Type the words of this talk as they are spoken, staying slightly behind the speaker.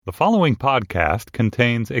The following podcast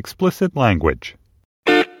contains explicit language.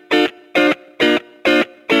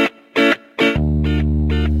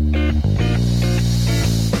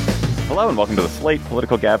 Hello and welcome to the Slate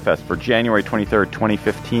Political Gabfest for January 23rd,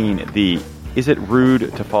 2015, the Is It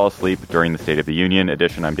Rude to Fall Asleep During the State of the Union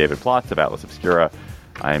edition. I'm David Plotz of Atlas Obscura.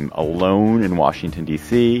 I'm alone in Washington,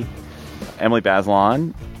 D.C. Emily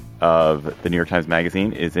Bazelon of the New York Times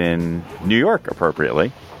Magazine is in New York,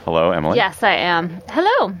 appropriately. Hello, Emily. Yes, I am.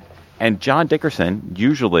 Hello. And John Dickerson,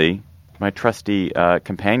 usually my trusty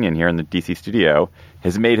companion here in the D.C. studio,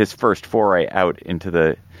 has made his first foray out into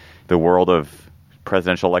the world of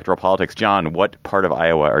presidential electoral politics. John, what part of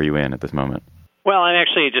Iowa are you in at this moment? Well, I'm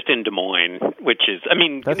actually just in Des Moines, which is,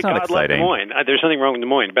 That's not God love exciting. Des Moines. There's nothing wrong with Des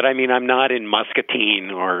Moines, but I'm not in Muscatine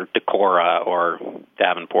or Decorah or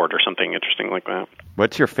Davenport or something interesting like that.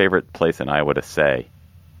 What's your favorite place in Iowa to say?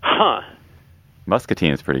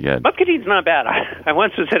 Muscatine is pretty good. Muscatine's not bad. I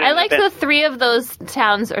once was at I liked the three of those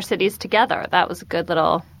towns or cities together. That was a good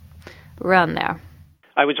little run there.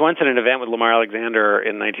 I was once at an event with Lamar Alexander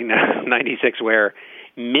in 1996 where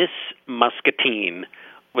Miss Muscatine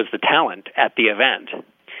was the talent at the event.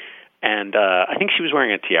 And I think she was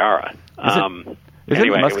wearing a tiara.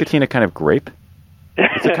 Isn't Muscatine a kind of grape?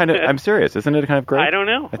 It's a kind of. I'm serious. Isn't it a kind of grape? I don't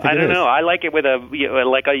know. I don't know. I like it with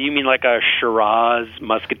you mean like a Shiraz,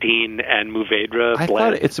 Muscatine, and Mourvedre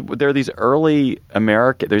blend? I thought there are these early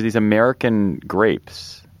there's these American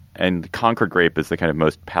grapes, and Concord grape is the kind of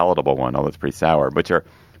most palatable one, although it's pretty sour. But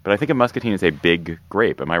I think a Muscatine is a big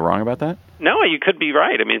grape. Am I wrong about that? No, you could be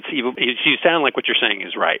right. I mean, you sound like what you're saying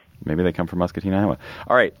is right. Maybe they come from Muscatine, Iowa.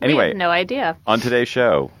 All right. Anyway, we have no idea. On today's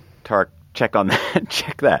show, Tark, check on that.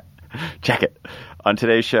 Check it. On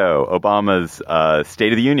today's show, Obama's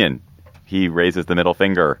State of the Union. He raises the middle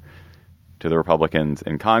finger to the Republicans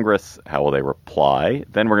in Congress. How will they reply?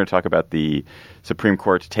 Then we're going to talk about the Supreme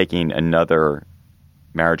Court taking another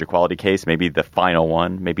marriage equality case, maybe the final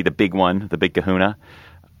one, maybe the big one, the big kahuna.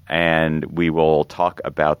 And we will talk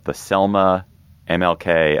about the Selma,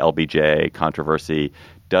 MLK, LBJ controversy.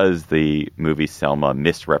 Does the movie Selma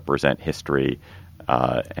misrepresent history?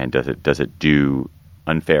 And does it do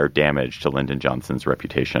unfair damage to Lyndon Johnson's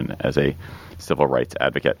reputation as a civil rights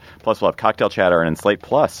advocate? Plus, we'll have cocktail chatter, and in Slate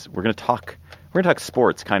Plus, we're going to talk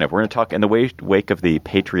sports, kind of. We're going to talk in the wake of the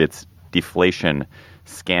Patriots deflation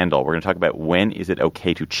scandal. We're going to talk about when is it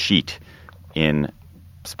okay to cheat in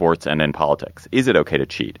sports and in politics. Is it okay to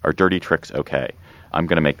cheat? Are dirty tricks okay? I'm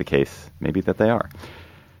going to make the case maybe that they are.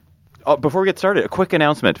 Before we get started, a quick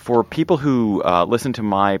announcement for people who listened to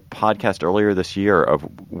my podcast earlier this year of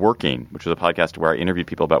Working, which was a podcast where I interviewed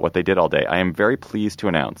people about what they did all day. I am very pleased to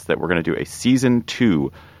announce that we're going to do a season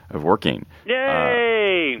 2 of Working.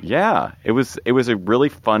 Yay! Yeah, it was a really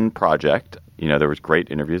fun project. You know, there was great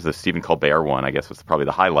interviews. The Stephen Colbert one, I guess, was probably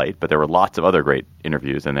the highlight, but there were lots of other great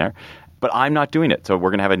interviews in there. But I'm not doing it, so we're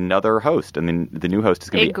going to have another host, and the new host is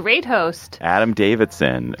going to be a great host, Adam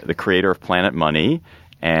Davidson, the creator of Planet Money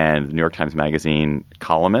and the New York Times Magazine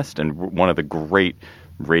columnist, and one of the great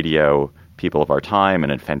radio people of our time,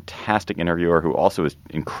 and a fantastic interviewer who also is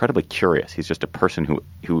incredibly curious. He's just a person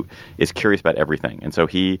who is curious about everything. And so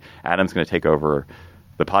Adam's going to take over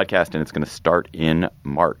the podcast, and it's going to start in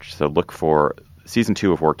March. So look for season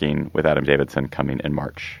 2 of Working with Adam Davidson coming in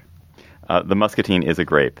March. The Muscatine is a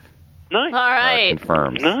grape. Nice. All right.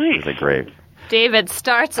 Confirms. Nice. It's a grape. David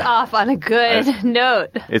starts off on a good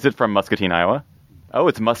note. Is it from Muscatine, Iowa? Oh,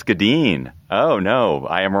 it's Muscadine. Oh, no,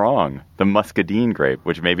 I am wrong. The Muscadine grape,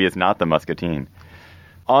 which maybe is not the Muscatine.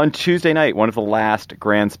 On Tuesday night, one of the last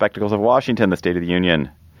grand spectacles of Washington, the State of the Union,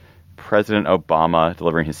 President Obama,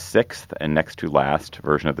 delivering his 6th and next to last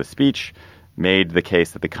version of the speech, made the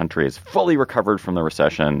case that the country is fully recovered from the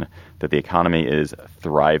recession, that the economy is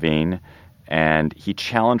thriving, and he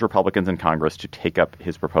challenged Republicans in Congress to take up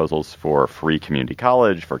his proposals for free community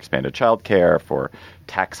college, for expanded child care, for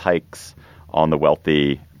tax hikes on the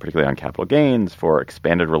wealthy, particularly on capital gains, for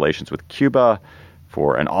expanded relations with Cuba,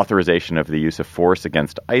 for an authorization of the use of force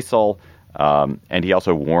against ISIL. And he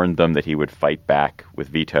also warned them that he would fight back with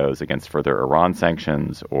vetoes against further Iran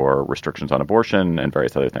sanctions or restrictions on abortion and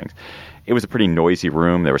various other things. It was a pretty noisy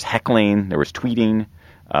room. There was heckling. There was tweeting.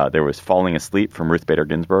 There was falling asleep from Ruth Bader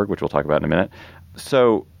Ginsburg, which we'll talk about in a minute.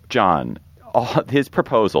 So, John, all his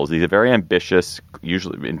proposals, these are very ambitious,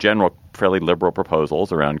 usually in general, fairly liberal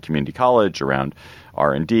proposals around community college, around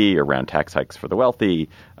R&D, around tax hikes for the wealthy,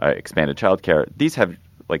 expanded child care. These have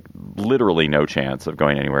literally no chance of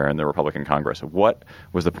going anywhere in the Republican Congress. What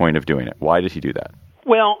was the point of doing it? Why did he do that?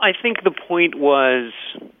 Well, I think the point was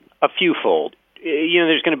a fewfold.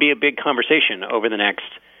 There's going to be a big conversation over the next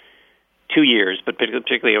 2 years, but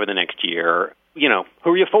particularly over the next year,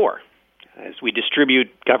 who are you for? As we distribute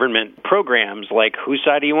government programs, like, whose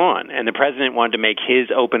side are you on? And the president wanted to make his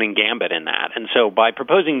opening gambit in that. And so by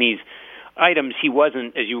proposing these items, he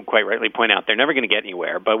wasn't, as you quite rightly point out, they're never going to get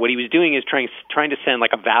anywhere. But what he was doing is trying to send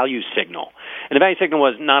like a value signal. And the value signal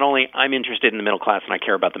was not only I'm interested in the middle class and I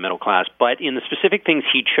care about the middle class, but in the specific things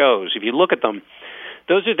he chose, if you look at them,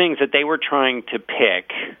 those are things that they were picked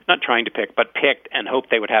and hoped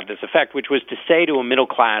they would have this effect, which was to say to a middle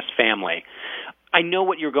class family, I know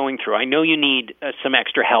what you're going through. I know you need some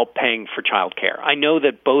extra help paying for childcare. I know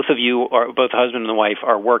that both of you, or both the husband and the wife,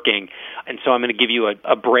 are working, and so I'm going to give you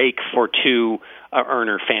a break for two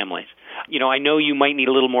earner families. I know you might need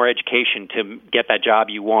a little more education to get that job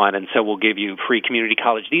you want, and so we'll give you free community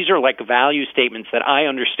college. These are like value statements that I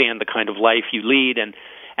understand the kind of life you lead,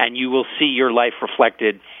 and you will see your life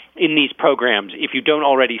reflected in these programs if you don't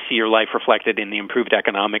already see your life reflected in the improved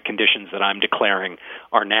economic conditions that I'm declaring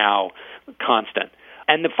are now constant.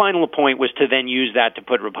 And the final point was to then use that to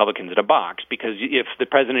put Republicans in a box, because if the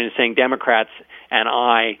president is saying Democrats and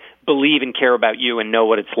I believe and care about you and know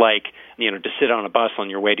what it's like, to sit on a bus on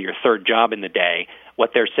your way to your third job in the day,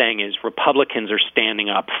 what they're saying is Republicans are standing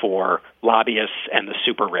up for lobbyists and the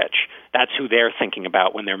super rich. That's who they're thinking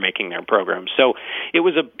about when they're making their programs. So there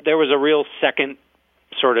was a real second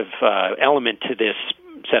sort of element to this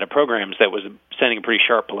set of programs that was sending a pretty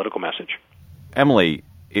sharp political message. Emily,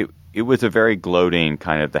 it was a very gloating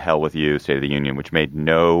kind of the hell with you State of the Union, which made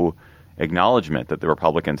no acknowledgement that the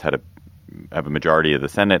Republicans have a majority of the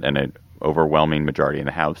Senate and an overwhelming majority in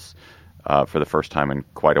the House for the first time in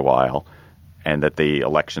quite a while, and that the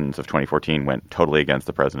elections of 2014 went totally against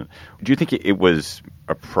the president. Do you think it was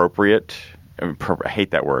appropriate? I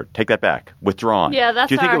hate that word. Take that back. Withdrawn. Yeah,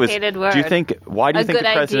 that's our hated word. Why do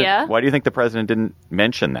you think the president didn't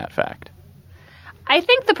mention that fact? I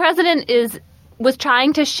think the president was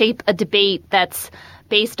trying to shape a debate that's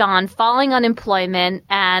based on falling unemployment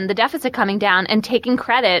and the deficit coming down and taking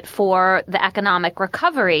credit for the economic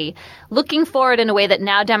recovery, looking forward in a way that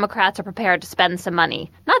now Democrats are prepared to spend some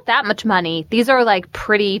money. Not that much money. These are like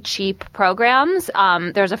pretty cheap programs.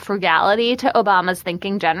 There's a frugality to Obama's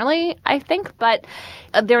thinking generally, I think, but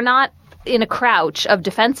they're not in a crouch of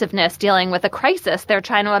defensiveness dealing with a crisis. They're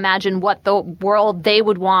trying to imagine what the world they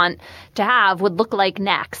would want to have would look like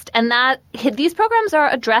next. And these programs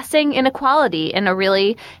are addressing inequality in a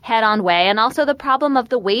really head-on way, and also the problem of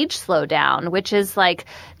the wage slowdown, which is like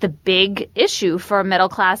the big issue for middle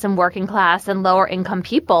class and working class and lower income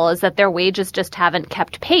people, is that their wages just haven't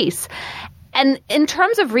kept pace. And in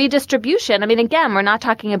terms of redistribution, I mean, again, we're not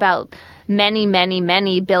talking about many, many,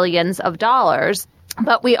 many billions of dollars.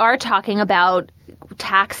 But we are talking about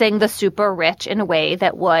taxing the super rich in a way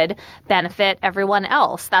that would benefit everyone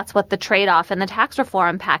else. That's what the trade-off in the tax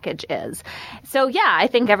reform package is. So, yeah, I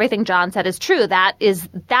think everything John said is true.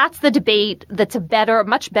 That's the debate that's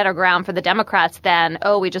much better ground for the Democrats than,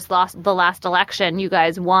 we just lost the last election, you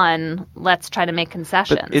guys won, let's try to make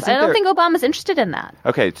concessions. I don't think Obama's interested in that.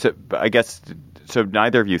 Okay, so I guess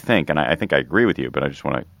neither of you think, and I think I agree with you, but I just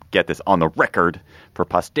want to get this on the record for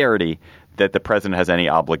posterity, that the president has any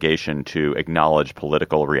obligation to acknowledge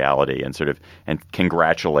political reality and and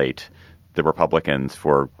congratulate the Republicans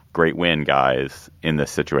for great win, guys, in this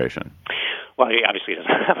situation. Well, he obviously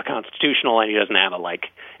doesn't have a constitutional, and he doesn't have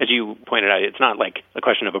as you pointed out, it's not like a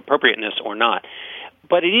question of appropriateness or not.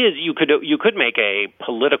 But it is, you could make a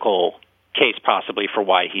political case possibly for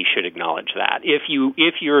why he should acknowledge that. If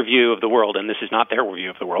your view of the world, and this is not their view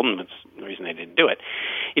of the world, and that's the reason they didn't do it,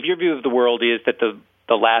 if your view of the world is that the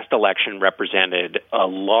last election represented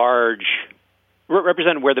where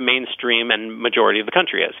the mainstream and majority of the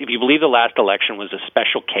country is. If you believe the last election was a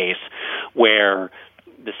special case where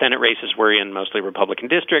the Senate races were in mostly Republican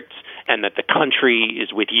districts and that the country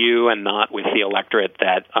is with you and not with the electorate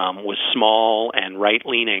that was small and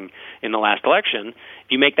right-leaning in the last election, if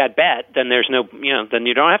you make that bet, then then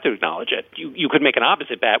you don't have to acknowledge it. You could make an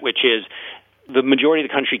opposite bet, which is the majority of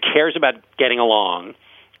the country cares about getting along,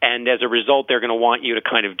 and as a result, they're going to want you to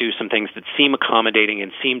kind of do some things that seem accommodating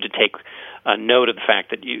and seem to take note of the fact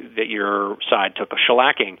that your side took a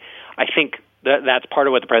shellacking. I think that's part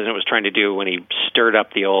of what the president was trying to do when he stirred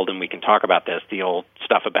up the old, and we can talk about this, the old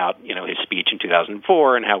stuff about his speech in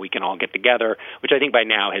 2004 and how we can all get together, which I think by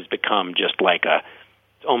now has become just like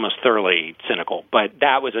almost thoroughly cynical. But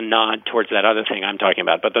that was a nod towards that other thing I'm talking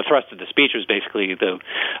about. But the thrust of the speech was basically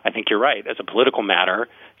I think you're right. As a political matter,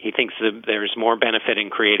 he thinks that there's more benefit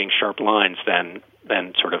in creating sharp lines than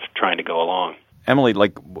sort of trying to go along. Emily,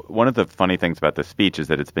 one of the funny things about this speech is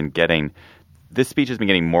that this speech has been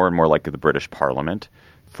getting more and more like the British Parliament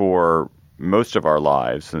for most of our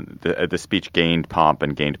lives, the speech gained pomp,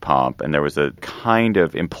 and there was a kind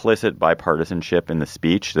of implicit bipartisanship in the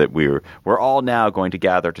speech that we're all now going to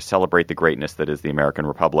gather to celebrate the greatness that is the American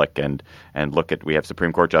Republic, and look at, we have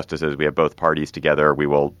Supreme Court justices, we have both parties together, we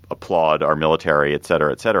will applaud our military, et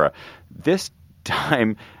cetera, et cetera. This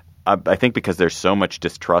time, I think because there's so much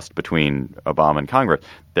distrust between Obama and Congress,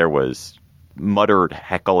 there was muttered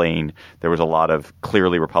heckling. There was a lot of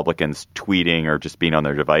clearly Republicans tweeting or just being on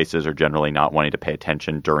their devices or generally not wanting to pay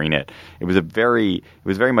attention during it. It was very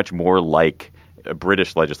much more like a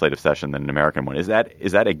British legislative session than an American one. Is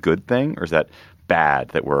that a good thing, or is that bad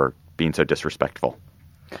that we're being so disrespectful?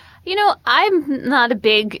 You know, I'm not a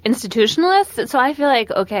big institutionalist, so I feel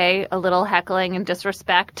like, okay, a little heckling and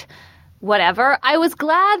disrespect, whatever. I was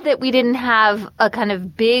glad that we didn't have a kind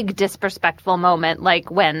of big disrespectful moment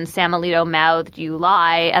like when Sam Alito mouthed "you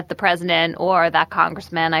lie" at the president, or that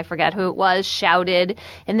congressman, I forget who it was, shouted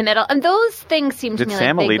in the middle. And those things seem to me like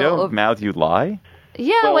Sam Alito mouth "you lie"?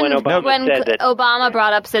 Yeah, well, when Obama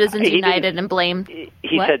brought up Citizens United and blamed.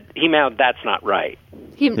 He said he mouthed "that's not right."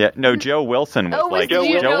 Joe Wilson was Joe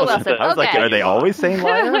Wilson. I was like, are they always saying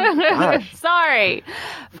liar? Gosh. Sorry.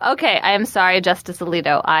 Okay, I am sorry, Justice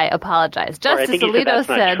Alito. I apologize. Justice I think he Alito said that's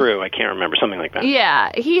said, not true. I can't remember, something like that.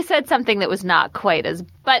 Yeah, he said something that was not quite as,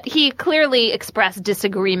 but he clearly expressed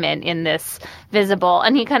disagreement in this visible,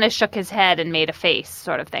 and he kind of shook his head and made a face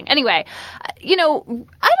sort of thing. Anyway, I don't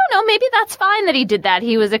know, maybe that's fine that he did that.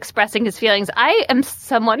 He was expressing his feelings. I am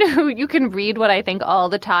someone who, you can read what I think all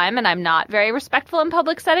the time, and I'm not very respectful in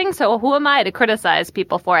public settings, so who am I to criticize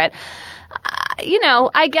people for it?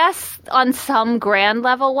 I guess on some grand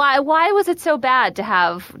level, why was it so bad to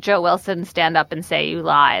have Joe Wilson stand up and say "you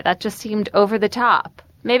lie"? That just seemed over the top.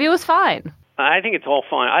 Maybe it was fine. I think it's all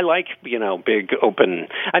fine. I like, big, open,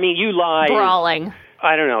 "you lie." Brawling.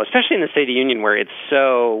 I don't know, especially in the State of the Union where it's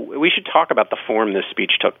so, we should talk about the form this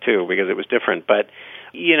speech took too, because it was different, but,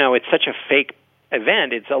 it's such a fake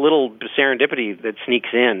event. It's a little serendipity that sneaks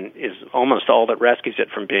in is almost all that rescues it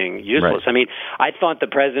from being useless. Right. I thought the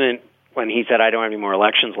president, when he said, "I don't have any more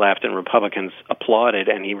elections left," and Republicans applauded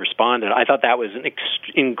and he responded, I thought that was an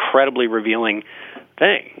incredibly revealing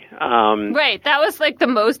thing. Right. That was like the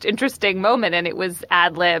most interesting moment, and it was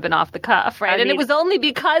ad lib and off the cuff, right? And it was only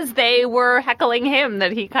because they were heckling him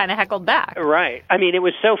that he kind of heckled back. Right. It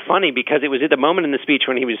was so funny because it was at the moment in the speech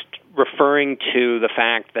when he was referring to the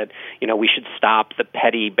fact that, we should stop the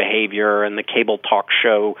petty behavior and the cable talk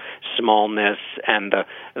show smallness and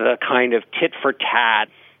the kind of tit for tat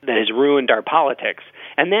that has ruined our politics.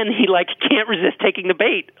 And then he can't resist taking the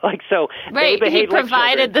bait. Right, he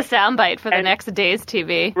provided the soundbite for the next day's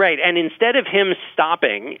TV. Right, and instead of him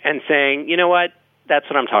stopping and saying, "You know what, that's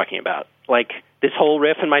what I'm talking about. This whole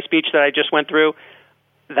riff in my speech that I just went through,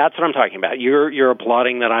 that's what I'm talking about. You're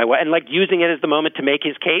applauding that I won," and using it as the moment to make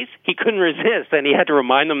his case. He couldn't resist, and he had to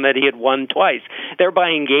remind them that he had won twice, thereby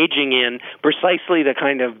engaging in precisely the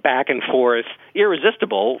kind of back and forth,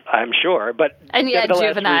 irresistible, I'm sure, but and yet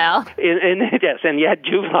juvenile. Yes, and yet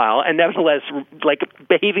juvenile, and nevertheless,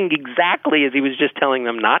 behaving exactly as he was just telling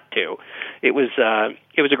them not to. It was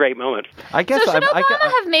a great moment. I guess. So should Obama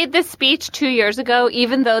have made this speech 2 years ago,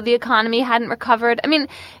 even though the economy hadn't recovered?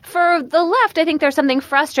 For the left, I think there's something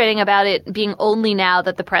frustrating about it being only now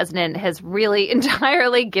that the president has really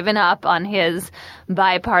entirely given up on his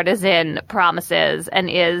bipartisan promises and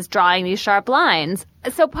is drawing these sharp lines.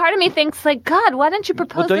 So part of me thinks, God, why didn't you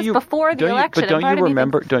propose this before the election?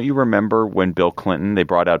 Don't you remember when they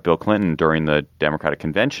brought out Bill Clinton during the Democratic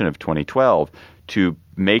Convention of 2012 to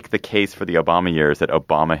make the case for the Obama years that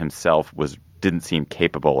Obama himself didn't seem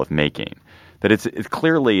capable of making? That it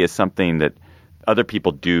clearly is something that other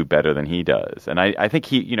people do better than he does. And I think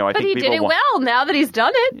he did it well now that he's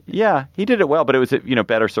done it. Yeah, he did it well, but it was,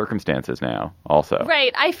 better circumstances now also.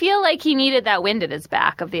 Right. I feel like he needed that wind at his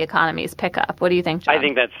back of the economy's pickup. What do you think, John?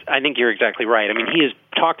 I think you're exactly right. He has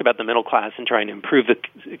talked about the middle class and trying to improve the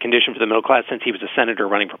condition for the middle class since he was a senator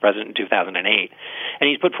running for president in 2008. And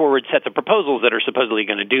he's put forward sets of proposals that are supposedly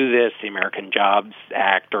going to do this, the American Jobs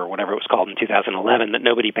Act or whatever it was called in 2011 that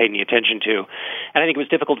nobody paid any attention to. And I think it was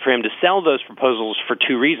difficult for him to sell those proposals for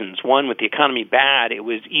two reasons. One, with the economy bad, it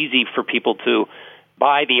was easy for people to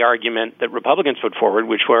buy the argument that Republicans put forward,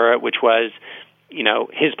 which was,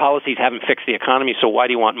 his policies haven't fixed the economy, so why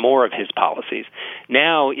do you want more of his policies?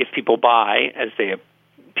 Now, if people buy, as they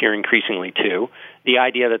appear increasingly to, the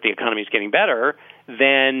idea that the economy is getting better,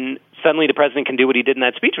 then suddenly the president can do what he did in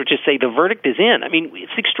that speech, which is say the verdict is in.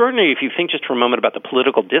 It's extraordinary if you think just for a moment about the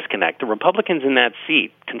political disconnect. The Republicans in that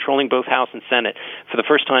seat, controlling both House and Senate for the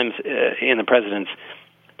first time in the president's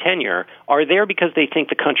tenure are there because they think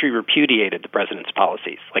the country repudiated the president's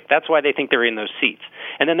policies. Like, that's why they think they're in those seats.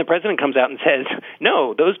 And then the president comes out and says,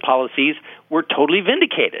 no, those policies were totally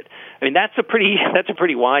vindicated. I mean, that's a pretty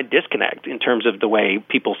wide disconnect in terms of the way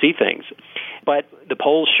people see things. But the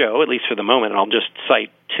polls show, at least for the moment, and I'll just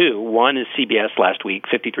cite two. One is CBS last week.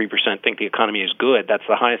 53% think the economy is good. That's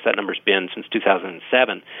the highest that number's been since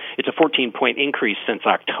 2007. It's a 14-point increase since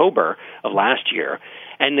October of last year.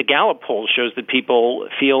 And the Gallup poll shows that people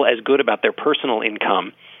feel as good about their personal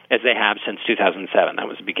income as they have since 2007. That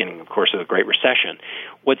was the beginning, of course, of the Great Recession.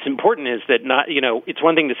 What's important is that it's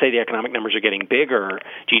one thing to say the economic numbers are getting bigger,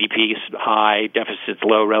 GDP is high, deficit's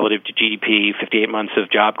low relative to GDP, 58 months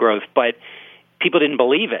of job growth, but people didn't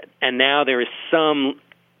believe it. And now there is some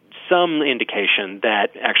indication that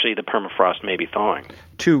actually the permafrost may be thawing.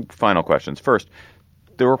 Two final questions. First,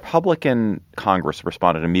 the Republican Congress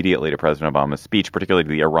responded immediately to President Obama's speech, particularly to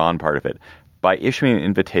the Iran part of it, by issuing an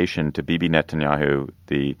invitation to Bibi Netanyahu,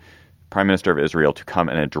 the Prime Minister of Israel, to come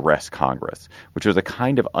and address Congress, which was a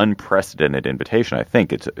kind of unprecedented invitation. I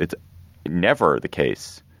think it's never the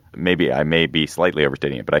case. Maybe I may be slightly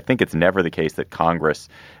overstating it, but I think it's never the case that Congress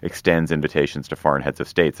extends invitations to foreign heads of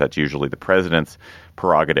states. That's usually the president's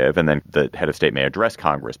prerogative, and then the head of state may address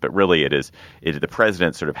Congress. But really, it is the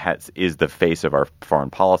president sort of is the face of our foreign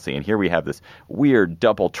policy. And here we have this weird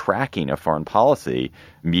double tracking of foreign policy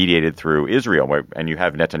mediated through Israel, and you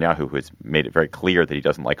have Netanyahu, who has made it very clear that he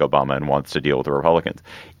doesn't like Obama and wants to deal with the Republicans.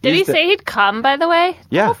 Did he say he'd come, by the way?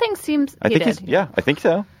 Yeah. The whole thing seems I think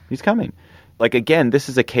so. He's coming. Like, again, this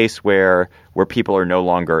is a case where people are no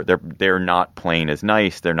longer they're not playing as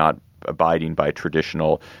nice. They're not abiding by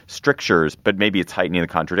traditional strictures, but maybe it's heightening the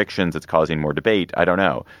contradictions. It's causing more debate. I don't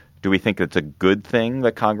know. Do we think it's a good thing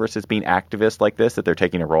that Congress is being activist like this, that they're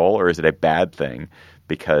taking a role, or is it a bad thing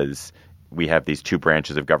because we have these two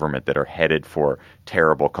branches of government that are headed for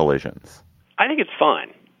terrible collisions? I think it's fine.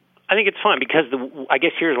 Because I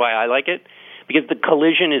guess here's why I like it. Because the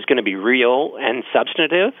collision is going to be real and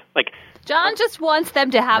substantive. Like, John just wants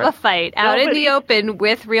them to have a fight out in the open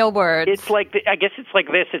with real words. It's like, I guess it's like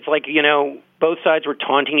this. It's like, both sides were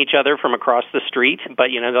taunting each other from across the street,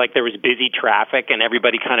 but, like there was busy traffic and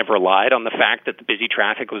everybody kind of relied on the fact that the busy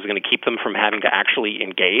traffic was going to keep them from having to actually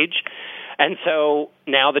engage. And so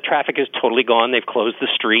now the traffic is totally gone. They've closed the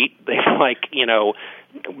street. They've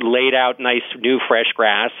laid out nice new fresh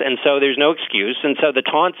grass. And so there's no excuse. And so the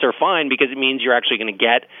taunts are fine because it means you're actually going to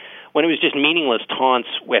get, when it was just meaningless taunts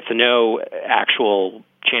with no actual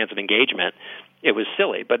chance of engagement, it was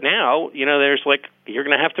silly. But now, there's you're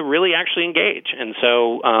going to have to really actually engage. And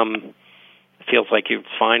so it feels like it's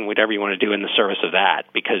fine whatever you want to do in the service of that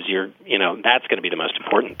because that's going to be the most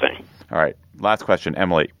important thing. All right. Last question.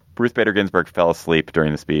 Emily, Ruth Bader Ginsburg fell asleep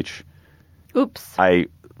during the speech. Oops. I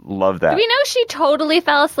love that. Do we know she totally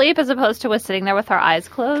fell asleep as opposed to was sitting there with her eyes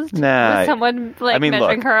closed? Nah. Was someone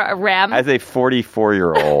measuring her a REM? As a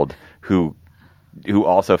 44-year-old who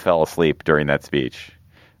also fell asleep during that speech,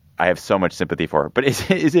 I have so much sympathy for her. But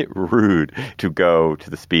is it rude to go to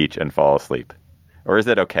the speech and fall asleep? Or is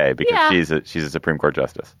it okay because she's a Supreme Court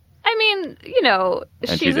justice? I mean,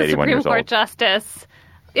 she's a 81 Supreme years Court old. Justice.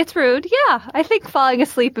 It's rude, yeah. I think falling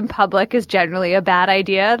asleep in public is generally a bad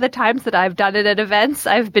idea. The times that I've done it at events,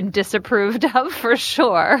 I've been disapproved of for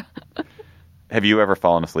sure. Have you ever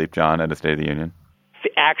fallen asleep, John, at a State of the Union?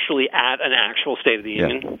 Actually, at an actual State of the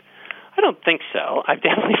Union? Yeah. I don't think so. I've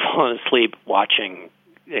definitely fallen asleep watching,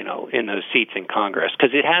 in those seats in Congress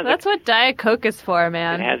because it has. That's what Diet Coke is for,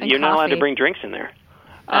 man. You're not allowed to bring drinks in there.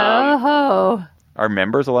 Are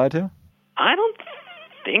members allowed to? I don't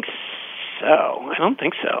think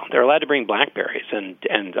so. They're allowed to bring BlackBerries and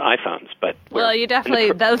iPhones, but you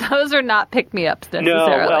definitely those are not pick-me-ups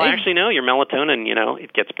necessarily. No, well, actually, no. Your melatonin,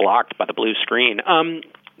 it gets blocked by the blue screen.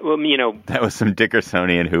 That was some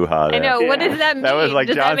Dickersonian hoo-ha there. I know. Yeah. What does that mean? That was like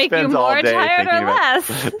does John that make you spends more all day tired or less?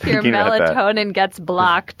 Your melatonin gets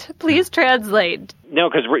blocked. Please translate. No,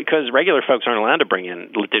 because regular folks aren't allowed to bring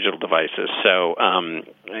in digital devices. So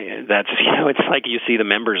that's it's like you see the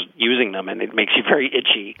members using them, and it makes you very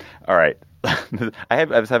itchy. All right. I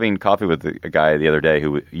was having coffee with a guy the other day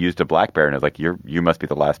who used a BlackBerry, and I was like, "You must be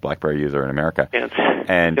the last BlackBerry user in America." Yeah,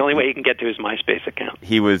 and the only way he can get to his MySpace account.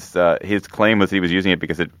 He was his claim was he was using it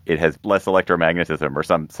because it has less electromagnetism or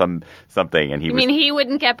something, and he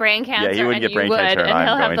wouldn't get brain cancer? Yeah, he wouldn't get brain cancer, and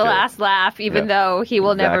he'll have the last laugh, even though he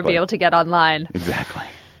will never be able to get online. Exactly.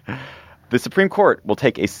 The Supreme Court will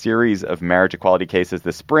take a series of marriage equality cases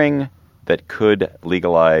this spring that could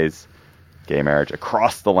legalize gay marriage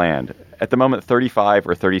across the land. At the moment, 35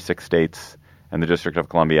 or 36 states and the District of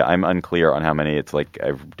Columbia. I'm unclear on how many. It's like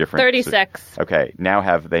a different 36. Okay, they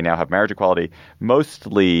now have marriage equality,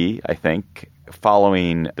 mostly, I think,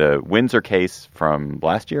 following the Windsor case from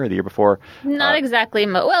last year or the year before. Not exactly.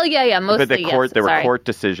 Mostly. But there were Sorry. court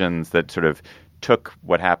decisions that sort of took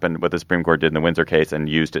what the Supreme Court did in the Windsor case and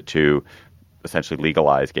used it to essentially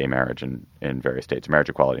legalize gay marriage in various states, marriage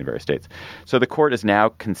equality in various states. So the court is now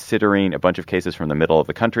considering a bunch of cases from the middle of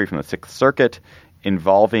the country, from the Sixth Circuit,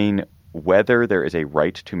 involving whether there is a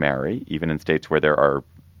right to marry, even in states where there are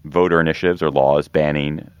voter initiatives or laws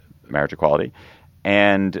banning marriage equality,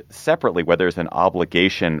 and separately whether there's an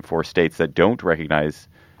obligation for states that don't recognize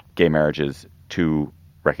gay marriages to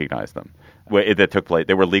recognize them. That took place.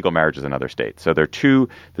 There were legal marriages in other states. So there are two.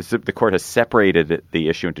 The court has separated the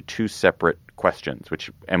issue into two separate questions,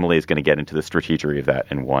 which Emily is going to get into the strategery of that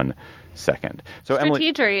in 1 second. So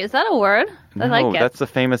Strategery, is that a word? I like it. That's the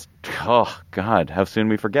famous. Oh God, how soon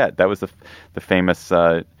we forget. That was the famous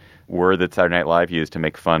word that Saturday Night Live used to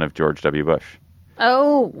make fun of George W. Bush.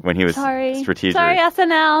 Oh, when he was strategic. Sorry,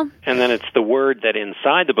 SNL. And then it's the word that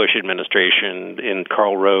inside the Bush administration, in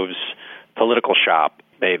Karl Rove's political shop,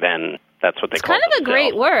 that's what they call it. It's kind of a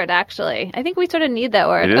great word, actually. I think we sort of need that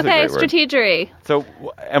word. It is a great word. Strategery. So,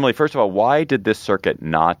 Emily, first of all, why did this circuit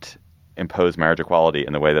not impose marriage equality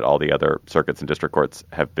in the way that all the other circuits and district courts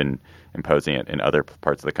have been imposing it in other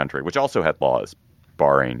parts of the country, which also had laws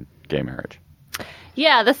barring gay marriage?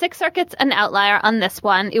 Yeah, the Sixth Circuit's an outlier on this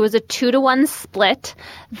one. It was a 2-to-1 split.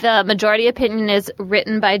 The majority opinion is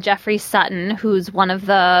written by Jeffrey Sutton, who's one of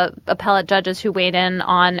the appellate judges who weighed in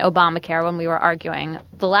on Obamacare when we were arguing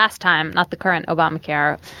the last time, not the current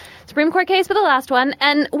Obamacare Supreme Court case, but the last one.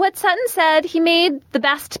 And what Sutton said, he made the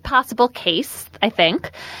best possible case, I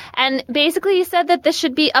think. And basically he said that this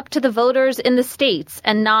should be up to the voters in the states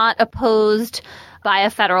and not opposed by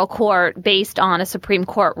a federal court based on a Supreme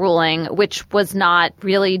Court ruling, which was not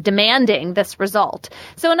really demanding this result.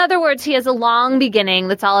 So in other words, he has a long beginning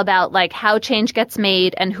that's all about like how change gets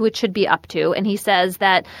made and who it should be up to. And he says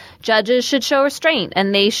that judges should show restraint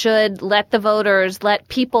and they should let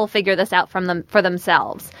people figure this out for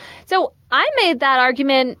themselves. So I made that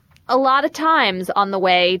argument a lot of times on the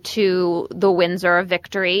way to the Windsor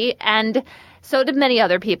victory, and so did many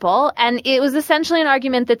other people. And it was essentially an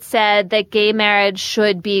argument that said that gay marriage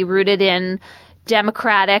should be rooted in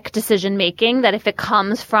democratic decision-making, that if it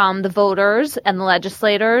comes from the voters and the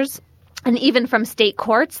legislators and even from state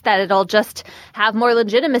courts, that it'll just have more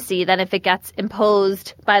legitimacy than if it gets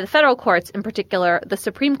imposed by the federal courts, in particular the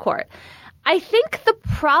Supreme Court. I think the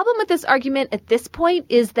problem with this argument at this point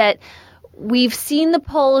is that we've seen the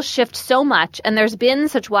polls shift so much and there's been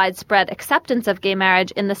such widespread acceptance of gay marriage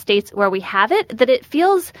in the states where we have it that it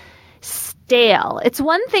feels stale. It's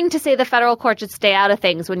one thing to say the federal court should stay out of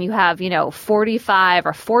things when you have, 45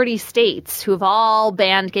 or 40 states who've all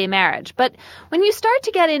banned gay marriage. But when you start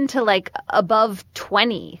to get into like above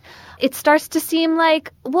 20, it starts to seem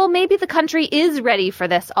like, well, maybe the country is ready for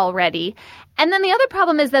this already. And then the other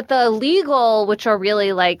problem is that the legal, which are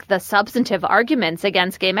really like the substantive arguments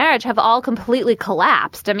against gay marriage, have all completely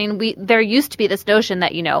collapsed. I mean, there used to be this notion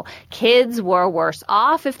that, kids were worse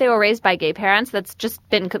off if they were raised by gay parents. That's just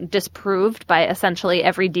been disproved by essentially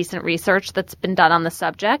every decent research that's been done on the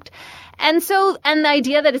subject. And the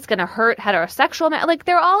idea that it's going to hurt heterosexual marriage,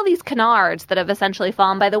 there are all these canards that have essentially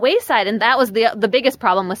fallen by the wayside. And that was the biggest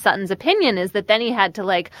problem with Sutton's opinion, is that then he had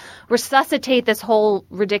to resuscitate this whole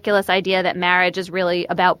ridiculous idea that marriage is really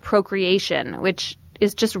about procreation, which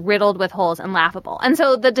is just riddled with holes and laughable. And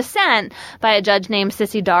so the dissent by a judge named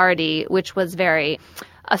Sissy Doherty, which was very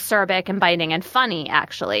acerbic and biting and funny,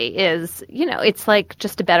 actually, is, it's like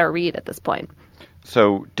just a better read at this point.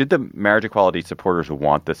 So did the marriage equality supporters who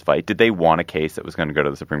want this fight, did they want a case that was going to go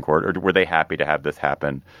to the Supreme Court, or were they happy to have this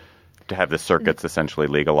happen, to have the circuits essentially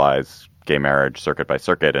legalize gay marriage circuit by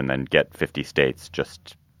circuit and then get 50 states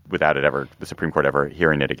just without the Supreme Court ever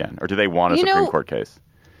hearing it again? Or do they want a Supreme Court case?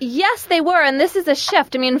 Yes, they were. And this is a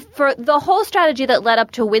shift. I mean, for the whole strategy that led up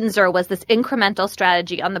to Windsor was this incremental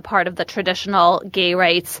strategy on the part of the traditional gay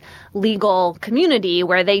rights legal community,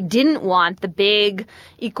 where they didn't want the big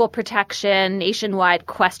equal protection nationwide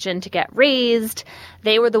question to get raised.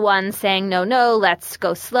 They were the ones saying, no, let's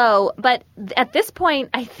go slow. But at this point,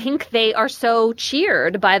 I think they are so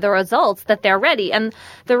cheered by the results that they're ready. And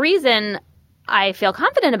the reason I feel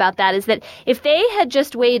confident about that is that if they had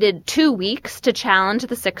just waited 2 weeks to challenge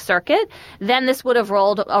the Sixth Circuit, then this would have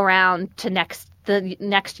rolled around to next the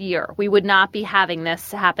next year. We would not be having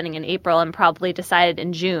this happening in April and probably decided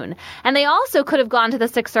in June. And they also could have gone to the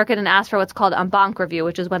Sixth Circuit and asked for what's called en banc review,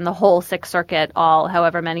 which is when the whole Sixth Circuit, all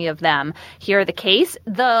however many of them, hear the case.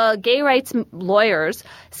 The gay rights lawyers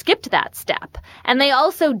skipped that step. And they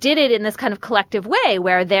also did it in this kind of collective way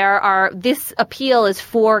where this appeal is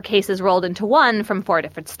 4 cases rolled into one from 4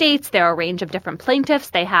 different states. There are a range of different plaintiffs.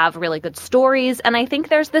 They have really good stories. And I think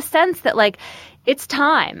there's this sense that, like, it's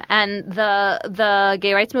time, and the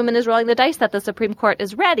gay rights movement is rolling the dice that the Supreme Court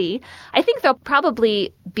is ready. I think they'll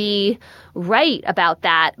probably be right about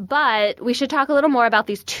that, but we should talk a little more about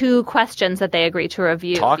these 2 questions that they agreed to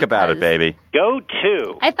review. Talk about it, baby. Go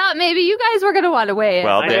to. I thought maybe you guys were going to want to weigh in.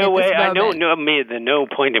 Well, no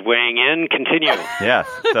point of weighing in. Continue. Yes.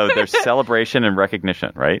 So there's celebration and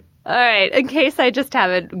recognition, right? All right. In case I just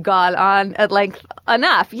haven't gone on at length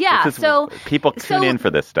enough. Yeah. So people tune in for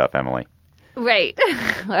this stuff, Emily. Right.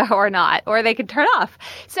 Or not. Or they could turn off.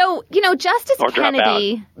 So, Justice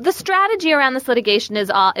Kennedy, the strategy around this litigation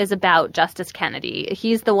is about Justice Kennedy.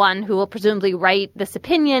 He's the one who will presumably write this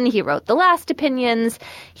opinion. He wrote the last opinions.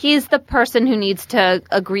 He's the person who needs to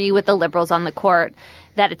agree with the liberals on the court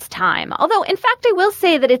that it's time. Although, in fact, I will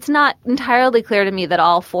say that it's not entirely clear to me that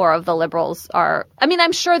all 4 of the liberals are –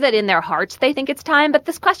 I'm sure that in their hearts they think it's time. But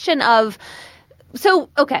this question of –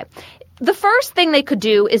 the first thing they could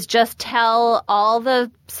do is just tell all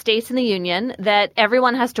the states in the union that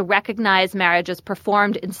everyone has to recognize marriages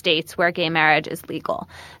performed in states where gay marriage is legal.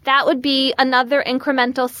 That would be another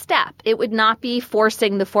incremental step. It would not be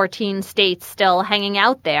forcing the 14 states still hanging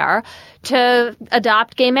out there to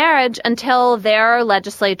adopt gay marriage until their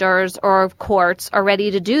legislators or courts are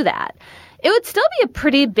ready to do that. It would still be a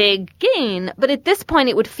pretty big gain, but at this point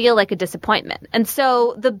it would feel like a disappointment. And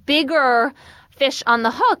so the bigger fish on the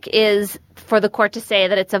hook is for the court to say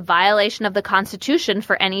that it's a violation of the Constitution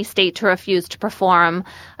for any state to refuse to perform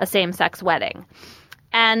a same-sex wedding.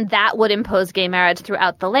 And that would impose gay marriage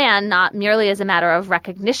throughout the land, not merely as a matter of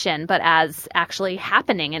recognition, but as actually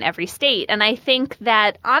happening in every state. And I think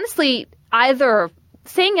that, honestly,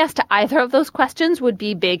 saying yes to either of those questions would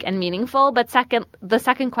be big and meaningful. But the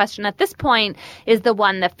second question at this point is the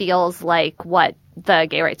one that feels like what the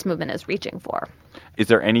gay rights movement is reaching for. Is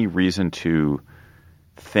there any reason to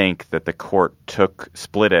think that the court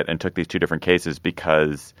split it and took these 2 different cases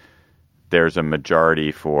because there's a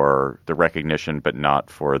majority for the recognition but not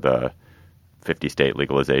for the 50-state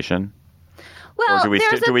legalization? Well, or do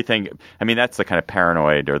we think – that's the kind of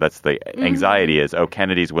paranoid, or that's the anxiety is,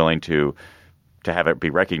 Kennedy's willing to have it be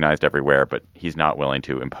recognized everywhere, but he's not willing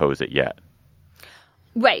to impose it yet.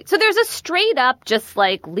 Right. So there's a straight up just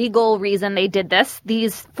like legal reason they did this.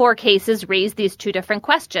 These 4 cases raise these 2 different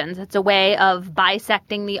questions. It's a way of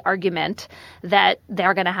bisecting the argument that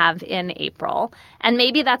they're going to have in April. And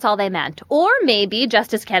maybe that's all they meant. Or maybe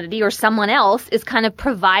Justice Kennedy or someone else is kind of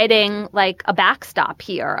providing like a backstop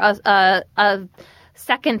here, a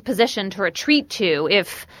second position to retreat to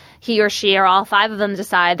if he or she or all 5 of them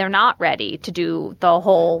decide they're not ready to do the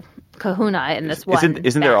whole kahuna in this one.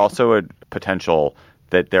 Isn't there also a potential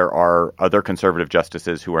that there are other conservative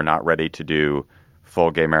justices who are not ready to do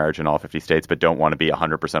full gay marriage in all 50 states but don't want to be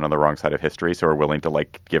 100% on the wrong side of history, so are willing to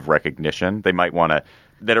give recognition? They might want to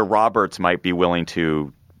 – that a Roberts might be willing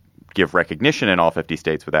to give recognition in all 50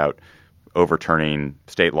 states without overturning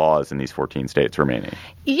state laws in these 14 states remaining.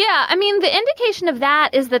 Yeah, the indication of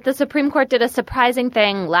that is that the Supreme Court did a surprising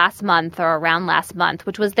thing last month or around last month,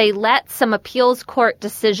 which was they let some appeals court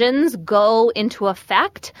decisions go into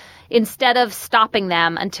effect instead of stopping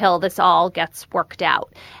them until this all gets worked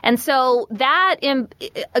out. And so that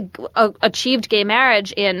achieved gay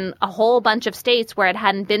marriage in a whole bunch of states where it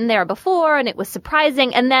hadn't been there before, and it was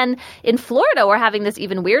surprising. And then in Florida, we're having this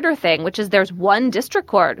even weirder thing, which is there's one district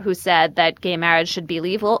court who said that gay marriage should be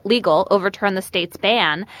legal, overturn the state's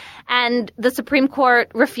ban. And the Supreme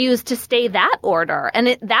Court refused to stay that order.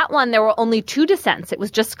 And that one, there were only 2 dissents. It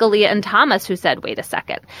was just Scalia and Thomas who said, wait a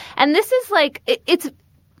second. And this is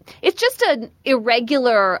it's just an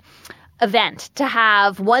irregular event to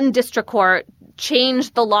have one district court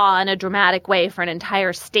change the law in a dramatic way for an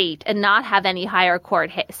entire state and not have any higher court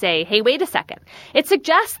say, hey, wait a second. It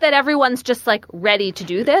suggests that everyone's just ready to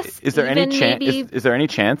do this. Is there any chance? Is there any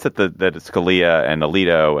chance that that Scalia and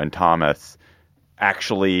Alito and Thomas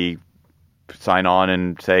actually sign on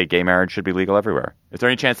and say gay marriage should be legal everywhere? Is there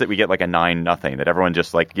any chance that we get a 9-0, that everyone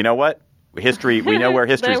just you know what? history. We know where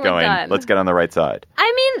history's Then we're going. done. Let's get on the right side.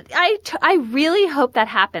 I mean, I really hope that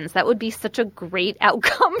happens. That would be such a great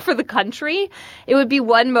outcome for the country. It would be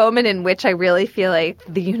one moment in which I really feel like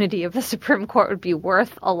the unity of the Supreme Court would be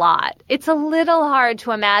worth a lot. It's a little hard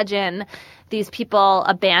to imagine these people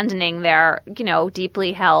abandoning their,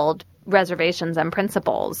 deeply held reservations and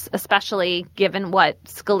principles, especially given what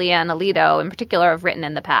Scalia and Alito in particular have written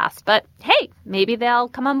in the past. But hey, maybe they'll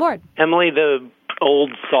come on board. Emily, the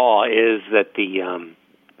old saw is that the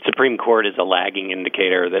Supreme Court is a lagging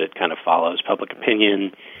indicator, that it kind of follows public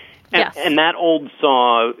opinion. Yes. And that old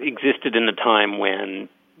saw existed in a time when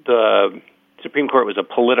the Supreme Court was a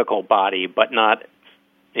political body, but not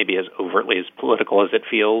maybe as overtly as political as it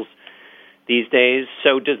feels these days.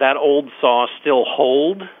 So does that old saw still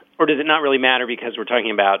hold? Or does it not really matter because we're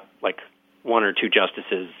talking about like one or two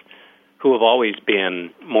justices who have always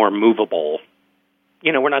been more movable?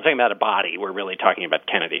 We're not talking about a body. We're really talking about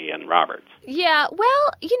Kennedy and Roberts. Yeah,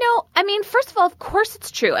 well, first of all, of course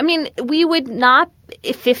it's true. I mean, we would not,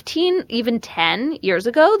 15, even 10 years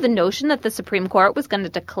ago, the notion that the Supreme Court was going to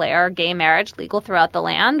declare gay marriage legal throughout the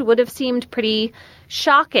land would have seemed pretty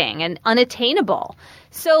shocking and unattainable.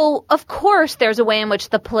 So, of course, there's a way in which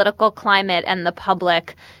the political climate and the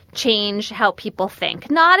public change how people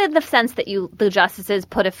think. Not in the sense that the justices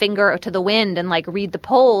put a finger to the wind and read the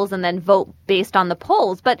polls and then vote based on the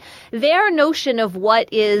polls, but their notion of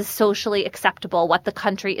what is socially acceptable, what the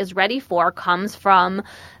country is ready for, comes from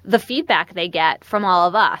the feedback they get from all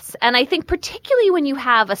of us. And I think particularly when you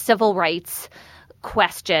have a civil rights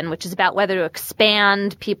question, which is about whether to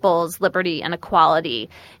expand people's liberty and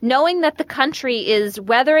equality, knowing that the country is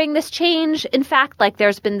weathering this change. In fact,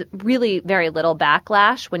 there's been really very little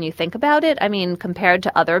backlash when you think about it. I mean, compared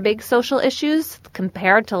to other big social issues,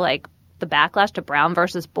 compared to the backlash to Brown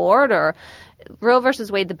versus Board or Roe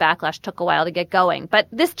versus Wade, the backlash took a while to get going. But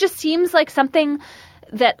this just seems like something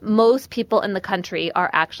that most people in the country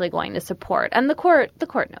are actually going to support. And the court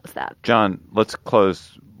knows that. John, let's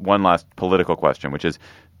close one last political question, which is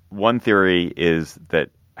one theory is that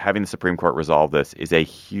having the Supreme Court resolve this is a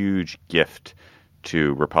huge gift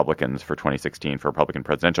to Republicans for 2016, for Republican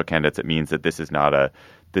presidential candidates. It means that this is not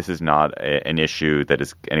an issue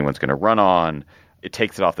that anyone's going to run on. It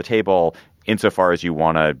takes it off the table. Insofar as you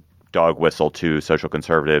want to dog whistle to social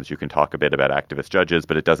conservatives, you can talk a bit about activist judges,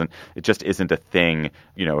 but it just isn't a thing,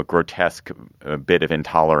 a grotesque bit of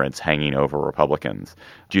intolerance hanging over Republicans.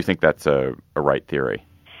 Do you think that's a right theory?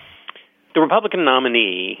 The Republican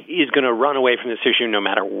nominee is going to run away from this issue no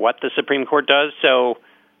matter what the Supreme Court does. So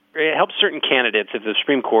it helps certain candidates. If the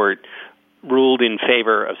Supreme Court ruled in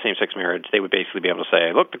favor of same-sex marriage, they would basically be able to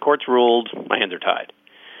say, look, the court's ruled, my hands are tied.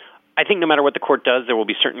 I think no matter what the court does, there will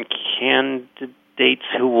be certain candidates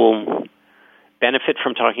who will benefit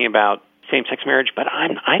from talking about same-sex marriage, but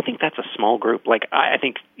I think that's a small group. I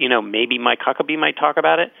think, maybe Mike Huckabee might talk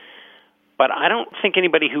about it, but I don't think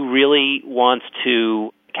anybody who really wants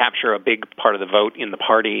to capture a big part of the vote in the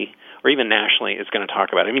party or even nationally is going to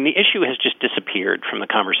talk about it. I mean, the issue has just disappeared from the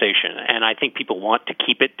conversation, and I think people want to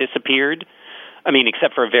keep it disappeared. I mean,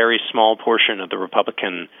 except for a very small portion of the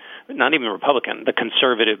Republican, not even Republican, the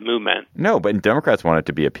conservative movement. No, but Democrats want it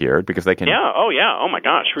to be appeared because they can. Yeah. Oh my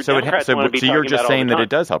gosh. So you're just saying that it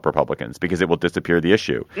does help Republicans because it will disappear the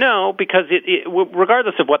issue. No, because it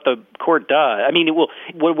regardless of what the court does, I mean, it will,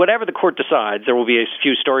 whatever the court decides, there will be a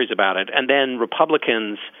few stories about it, and then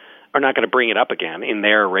Republicans are not going to bring it up again in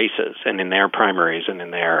their races and in their primaries and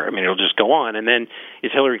it'll just go on. And then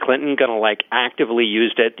is Hillary Clinton going to actively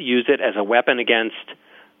use it as a weapon against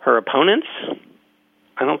her opponents?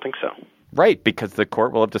 I don't think so. Right, because the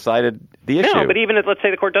court will have decided the issue. No, but even if, let's say,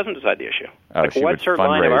 the court doesn't decide the issue. What's her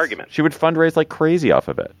line of argument? She would fundraise like crazy off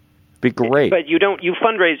of it. Be great. But you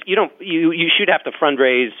should have to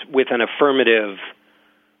fundraise with an affirmative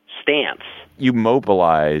stance. You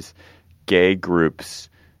mobilize gay groups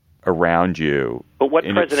around you. But what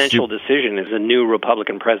presidential decision is a new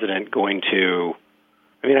Republican president going to?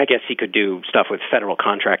 I mean, I guess he could do stuff with federal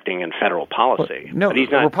contracting and federal policy. Well, no, but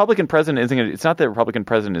he's not. The Republican president isn't going to. It's not that the Republican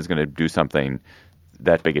president is going to do something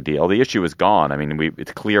that big a deal. The issue is gone. I mean,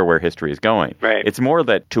 it's clear where history is going. Right. It's more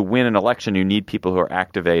that to win an election, you need people who are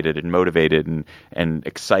activated and motivated and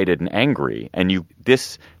excited and angry. And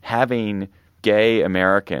having gay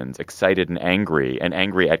Americans excited and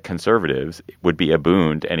angry at conservatives would be a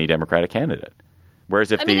boon to any Democratic candidate.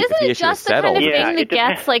 Whereas if the issue is settled, isn't it just the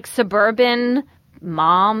kind of thing that gets suburban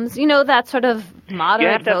moms, that sort of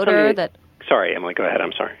moderate voter that. Sorry, Emily, go ahead.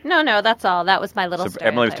 I'm sorry. No, that's all. That was my little story.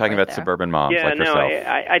 Emily was talking about suburban moms like herself.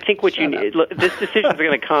 I think what you need. Look, this decision is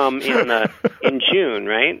going to come in June,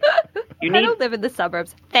 right? I don't live in the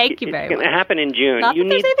suburbs. Thank you very much. It's going to happen in June. Not that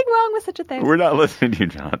there's anything wrong with such a thing. We're not listening to you,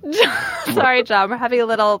 John. Sorry, John. We're having a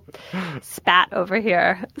little spat over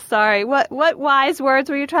here. Sorry. What wise words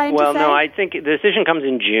were you trying to say? Well, no, I think the decision comes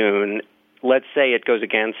in June. Let's say it goes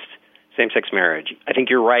against same-sex marriage. I think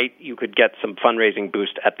you're right. You could get some fundraising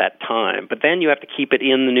boost at that time. But then you have to keep it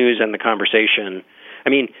in the news and the conversation. I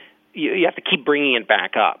mean, you have to keep bringing it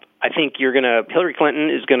back up. I think Hillary Clinton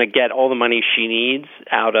is going to get all the money she needs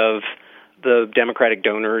out of the Democratic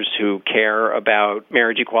donors who care about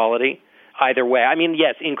marriage equality. Either way, I mean,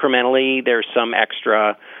 yes, incrementally, there's some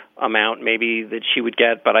extra amount maybe that she would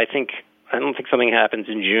get, but I don't think something happens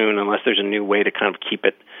in June unless there's a new way to kind of keep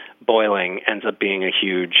it boiling ends up being a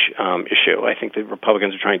huge issue. I think the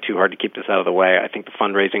Republicans are trying too hard to keep this out of the way. I think the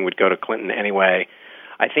fundraising would go to Clinton anyway.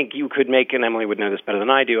 I think you could make, and Emily would know this better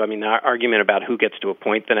than I do, I mean, the argument about who gets to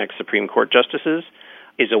appoint the next Supreme Court justices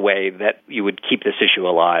is a way that you would keep this issue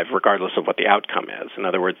alive regardless of what the outcome is. In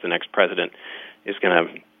other words, the next president is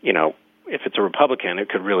going to, if it's a Republican, it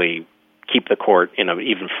could really keep the court in an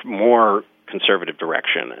even more conservative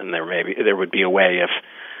direction. And there would be a way if,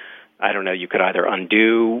 I don't know, you could either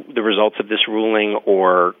undo the results of this ruling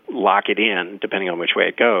or lock it in, depending on which way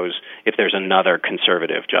it goes, if there's another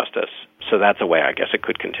conservative justice. So that's a way I guess it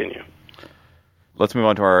could continue. Let's move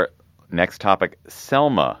on to our next topic.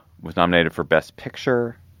 Selma was nominated for Best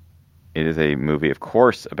Picture. It is a movie, of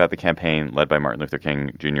course, about the campaign led by Martin Luther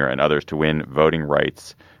King Jr. and others to win voting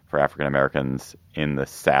rights for African Americans in the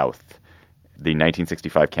South. The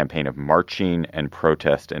 1965 campaign of marching and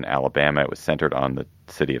protest in Alabama, it was centered on the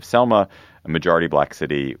city of Selma, a majority black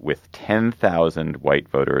city with 10,000 white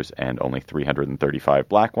voters and only 335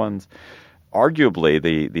 black ones. Arguably,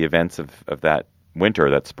 the events of that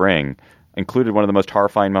winter, that spring, included one of the most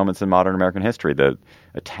horrifying moments in modern American history, the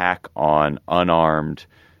attack on unarmed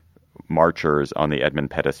marchers on the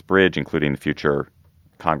Edmund Pettus Bridge, including the future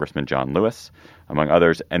Congressman John Lewis, among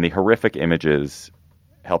others, and the horrific images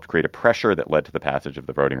helped create a pressure that led to the passage of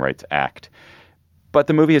the Voting Rights Act. But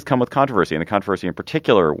the movie has come with controversy, and the controversy in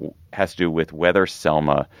particular has to do with whether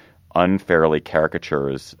Selma unfairly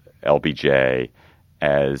caricatures LBJ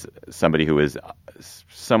as somebody who is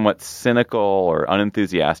somewhat cynical or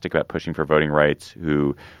unenthusiastic about pushing for voting rights,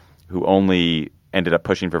 who only ended up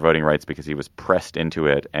pushing for voting rights because he was pressed into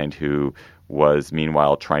it, and who was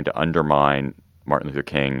meanwhile trying to undermine Martin Luther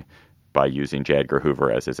King by using J. Edgar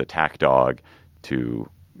Hoover as his attack dog to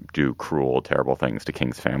do cruel, terrible things to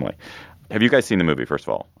King's family. Have you guys seen the movie, first of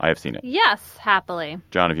all? I have seen it. Yes, happily.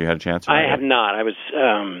 John, have you had a chance? I have not. I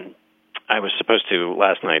was supposed to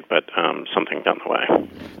last night, but something got in the way.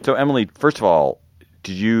 So, Emily, first of all,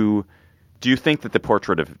 do you think that the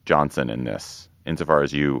portrait of Johnson in this, insofar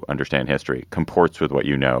as you understand history, comports with what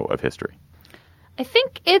you know of history? I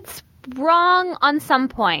think it's wrong on some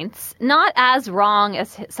points, not as wrong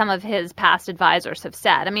as some of his past advisors have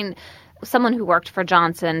said. I mean, someone who worked for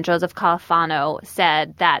Johnson, Joseph Califano,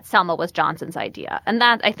 said that Selma was Johnson's idea. And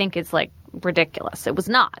that, I think, is ridiculous. It was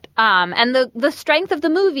not. And the strength of the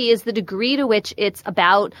movie is the degree to which it's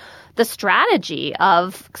about the strategy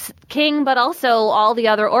of King, but also all the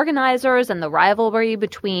other organizers and the rivalry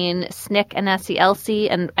between SNCC and SCLC.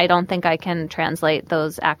 And I don't think I can translate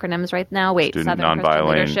those acronyms right now. Wait, Student Southern Christian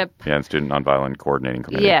Leadership. Yeah, and Student Nonviolent Coordinating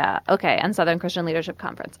Committee. Yeah, okay, and Southern Christian Leadership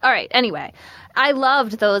Conference. All right, anyway, I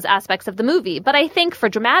loved those aspects of the movie. But I think for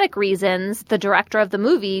dramatic reasons, the director of the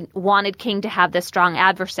movie wanted King to have this strong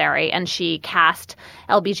adversary, and she cast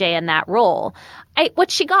LBJ in that role.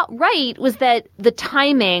 What she got right was that the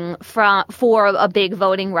timing for a big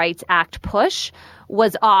Voting Rights Act push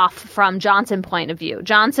was off from Johnson's point of view.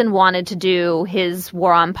 Johnson wanted to do his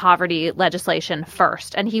war on poverty legislation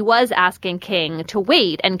first, and he was asking King to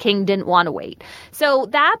wait, and King didn't want to wait. So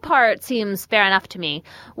that part seems fair enough to me.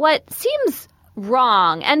 What seems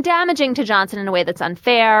wrong and damaging to Johnson in a way that's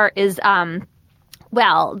unfair is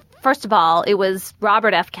well, first of all, it was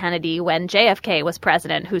Robert F. Kennedy when JFK was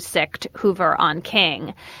president who sicked Hoover on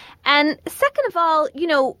King. And second of all,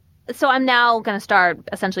 so I'm now going to start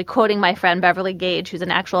essentially quoting my friend Beverly Gage, who's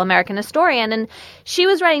an actual American historian. And she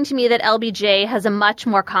was writing to me that LBJ has a much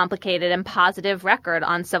more complicated and positive record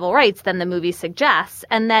on civil rights than the movie suggests.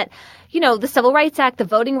 And that, the Civil Rights Act, the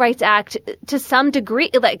Voting Rights Act, to some degree,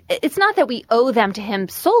 it's not that we owe them to him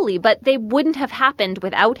solely, but they wouldn't have happened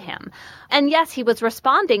without him. And yes, he was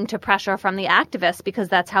responding to pressure from the activists because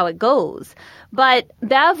that's how it goes. But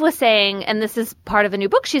Bev was saying, and this is part of a new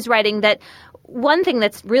book she's writing, that one thing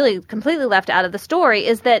that's really completely left out of the story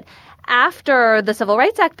is that after the Civil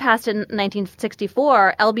Rights Act passed in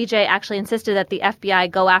 1964, LBJ actually insisted that the FBI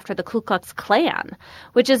go after the Ku Klux Klan,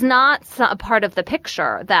 which is not a part of the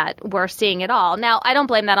picture that we're seeing at all. Now, I don't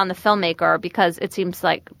blame that on the filmmaker because it seems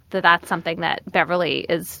like that's something that Beverly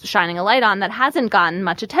is shining a light on that hasn't gotten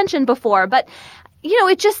much attention before. But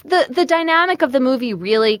it just the dynamic of the movie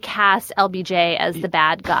really casts LBJ as the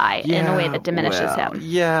bad guy in a way that diminishes him.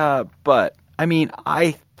 Yeah, but I mean,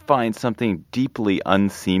 I find something deeply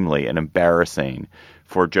unseemly and embarrassing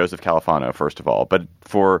for Joseph Califano, first of all, but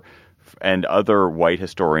and other white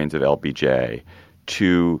historians of LBJ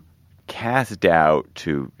to cast doubt,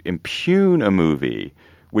 to impugn a movie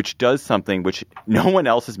which does something which no one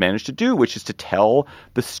else has managed to do, which is to tell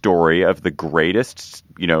the story of the greatest,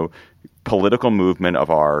 political movement of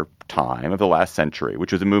our time, of the last century,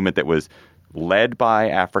 which was a movement that was led by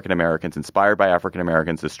African Americans, inspired by African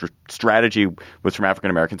Americans. The strategy was from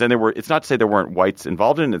African Americans, and it's not to say there weren't whites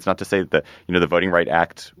involved in it. It's not to say that the Voting Rights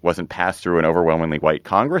Act wasn't passed through an overwhelmingly white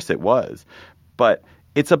Congress. It was, but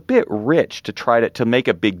it's a bit rich to try to make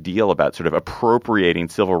a big deal about sort of appropriating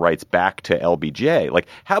civil rights back to LBJ. Like,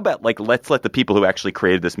 how about let's let the people who actually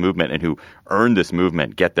created this movement and who earned this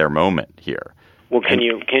movement get their moment here. Well, can't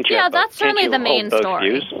you? Yeah, that's certainly the main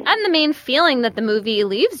story, and the main feeling that the movie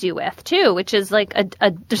leaves you with too, which is like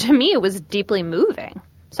to me it was deeply moving.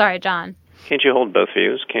 Sorry, John. Can't you hold both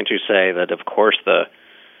views? Can't you say that, of course, the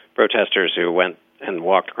protesters who went and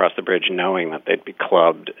walked across the bridge knowing that they'd be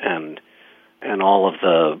clubbed and all of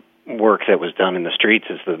the work that was done in the streets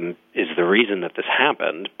is the reason that this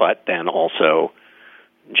happened, but then also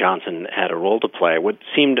Johnson had a role to play. What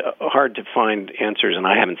seemed hard to find answers, and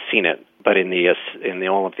I haven't seen it, but in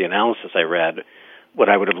all of the analysis I read, what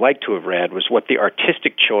I would have liked to have read was what the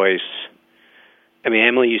artistic choice. I mean,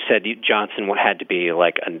 Emily, you said Johnson had to be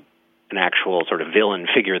like an actual sort of villain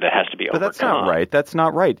figure that has to be overcome. But that's not right. That's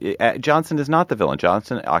not right. Johnson is not the villain.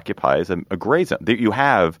 Johnson occupies a gray zone. You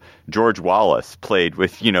have George Wallace played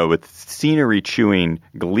with scenery chewing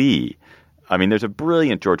glee. I mean, there's a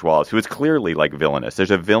brilliant George Wallace who is clearly like villainous.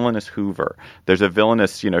 There's a villainous Hoover. There's a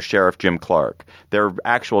villainous, Sheriff Jim Clark. They're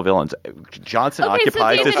actual villains. Johnson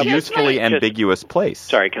occupies this usefully ambiguous place.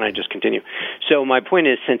 Sorry, can I just continue? So my point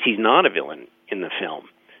is, since he's not a villain in the film,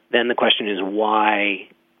 then the question is why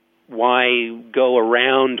go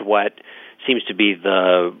around what seems to be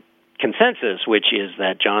the consensus, which is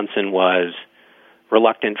that Johnson was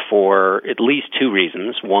reluctant for at least two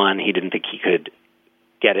reasons. One, he didn't think he could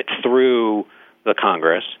get it through the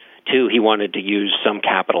Congress. Two, he wanted to use some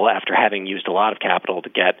capital after having used a lot of capital to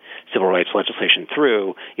get civil rights legislation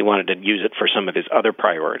through. He wanted to use it for some of his other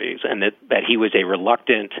priorities, and that he was a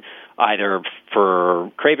reluctant either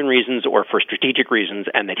for craven reasons or for strategic reasons,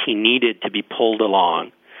 and that he needed to be pulled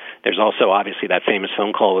along. There's also obviously that famous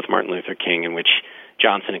phone call with Martin Luther King in which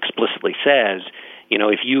Johnson explicitly says,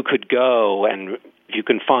 if you could go and if you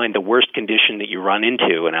can find the worst condition that you run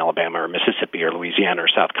into in Alabama or Mississippi or Louisiana or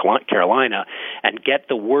South Carolina and get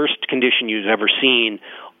the worst condition you've ever seen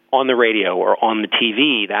on the radio or on the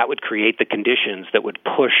TV, that would create the conditions that would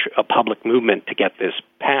push a public movement to get this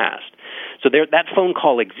passed. So that phone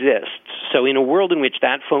call exists. So in a world in which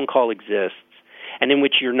that phone call exists, and in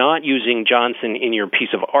which you're not using Johnson in your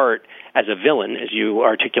piece of art as a villain, as you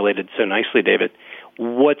articulated so nicely, David,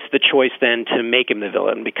 what's the choice then to make him the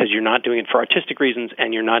villain? Because you're not doing it for artistic reasons,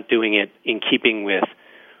 and you're not doing it in keeping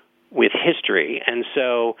with history. And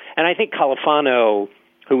I think Califano,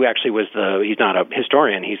 who actually he's not a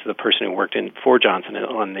historian, he's the person who worked for Johnson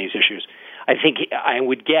on these issues. I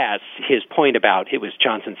would guess his point about it was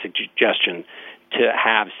Johnson's suggestion to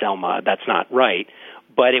have Selma, that's not right.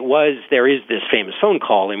 But there is this famous phone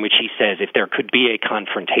call in which he says if there could be a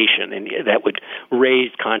confrontation and that would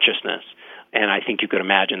raise consciousness. And I think you could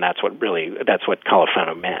imagine that's what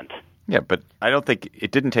Califano meant. Yeah, but I don't think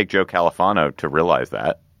it didn't take Joe Califano to realize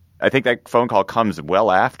that. I think that phone call comes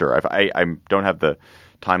well after. I don't have the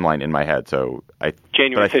timeline in my head, so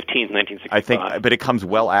January 15th, 1965. I think, but it comes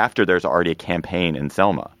well after there's already a campaign in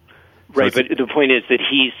Selma. Right, but the point is that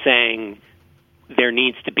he's saying there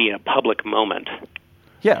needs to be a public moment.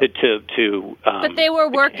 Yeah. But they were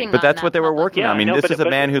working on But that's what they were working on. I mean, this is a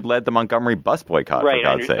man who'd led the Montgomery bus boycott, right, for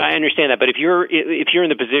God's sake. I understand that. But if you're in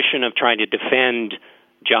the position of trying to defend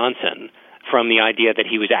Johnson from the idea that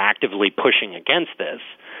he was actively pushing against this,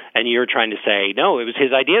 and you're trying to say, no, it was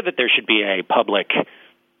his idea that there should be a public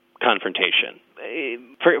confrontation.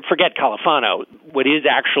 Forget Califano. What is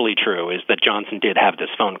actually true is that Johnson did have this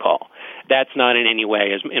phone call. That's not in any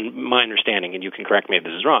way, as in my understanding, and you can correct me if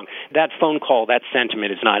this is wrong, that phone call, that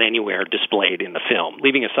sentiment is not anywhere displayed in the film,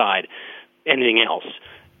 leaving aside anything else.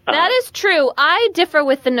 That is true. I differ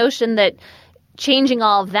with the notion that changing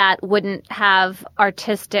all of that wouldn't have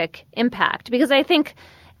artistic impact. Because I think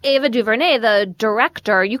Ava DuVernay, the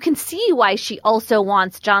director, you can see why she also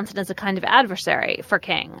wants Johnson as a kind of adversary for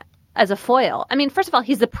King, as a foil. I mean, first of all,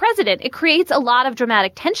 he's the president. It creates a lot of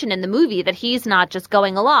dramatic tension in the movie that he's not just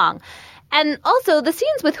going along. And also the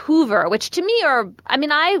scenes with Hoover, which to me are, I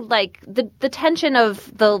mean, I like the tension of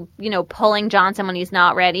the, pulling Johnson when he's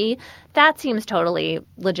not ready. That seems totally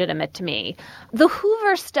legitimate to me. The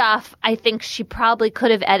Hoover stuff, I think she probably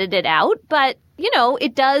could have edited out, but,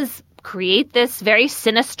 it does create this very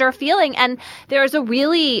sinister feeling. And there's a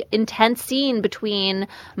really intense scene between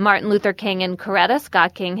Martin Luther King and Coretta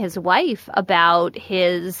Scott King, his wife, about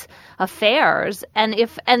his affairs. And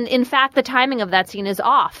in fact, the timing of that scene is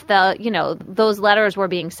off. Those letters were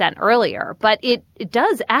being sent earlier, but it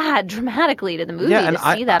does add dramatically to the movie to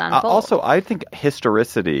see that unfold. Also, I think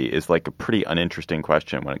historicity is like a pretty uninteresting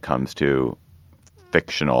question when it comes to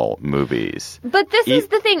fictional movies. But this is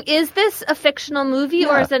the thing. Is this a fictional movie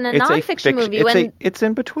or is it a nonfiction movie? It's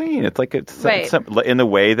in between. It's like it's right. In the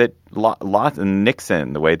way that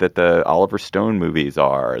Nixon, the way that the Oliver Stone movies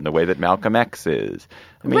are, and the way that Malcolm X is.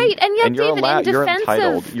 I mean, right, and yet, David,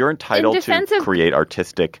 you're entitled to create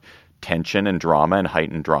artistic tension and drama and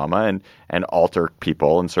heightened drama and alter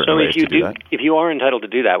people in certain ways to do that. If you are entitled to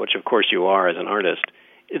do that, which of course you are as an artist,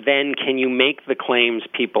 then can you make the claims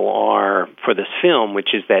people are for this film,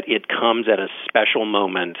 which is that it comes at a special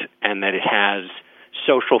moment and that it has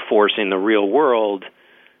social force in the real world?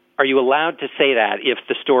 Are you allowed to say that if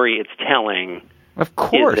the story it's telling Of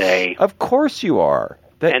course you are.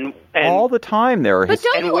 And all the time there are... But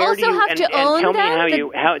don't you also have to own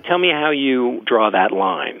them? Tell me how you draw that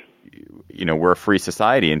line. We're a free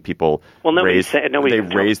society, and people raise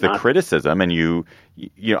the criticism, and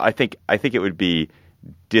I think it would be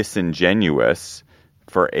disingenuous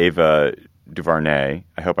for Ava DuVernay.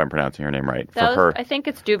 I hope I'm pronouncing her name right. I think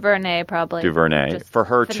it's DuVernay, probably. DuVernay. For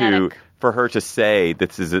her to say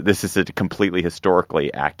this is a completely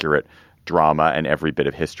historically accurate drama, and every bit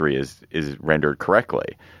of history is rendered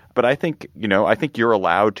correctly. But I think you're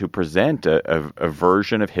allowed to present a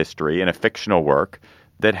version of history in a fictional work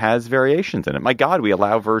that has variations in it. My God, we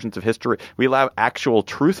allow versions of history. We allow actual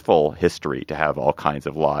truthful history to have all kinds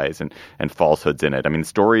of lies and falsehoods in it. I mean,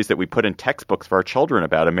 stories that we put in textbooks for our children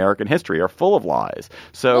about American history are full of lies.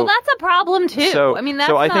 So that's a problem too.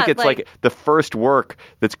 I think it's like the first work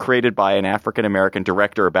that's created by an African-American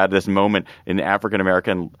director about this moment in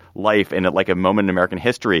African-American life and like a moment in American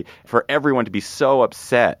history, for everyone to be so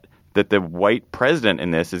upset that the white president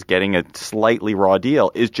in this is getting a slightly raw deal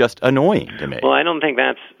is just annoying to me. Well, I don't think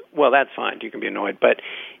that's fine. You can be annoyed. But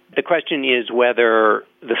the question is whether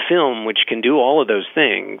the film, which can do all of those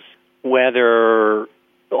things, whether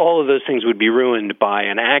all of those things would be ruined by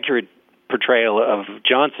an accurate portrayal of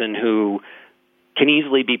Johnson, who can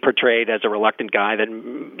easily be portrayed as a reluctant guy that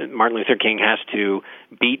Martin Luther King has to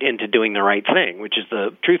beat into doing the right thing, which is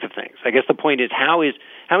the truth of things. I guess the point is, how is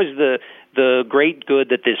the great good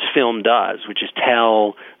that this film does, which is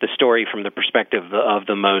tell the story from the perspective of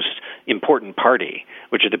the most important party,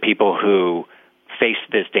 which are the people who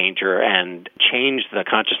faced this danger and changed the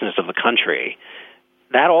consciousness of the country,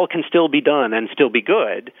 that all can still be done and still be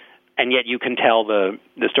good, and yet you can tell the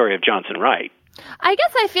story of Johnson right. I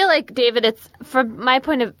guess I feel like, David, it's, from my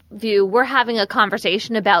point of view, we're having a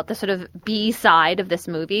conversation about the sort of B side of this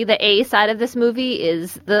movie. The A side of this movie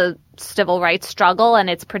is the civil rights struggle and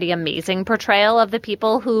its pretty amazing portrayal of the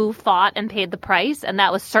people who fought and paid the price. And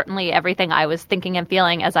that was certainly everything I was thinking and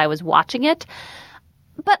feeling as I was watching it.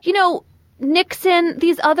 But, Nixon,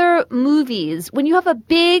 these other movies, when you have a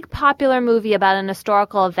big popular movie about an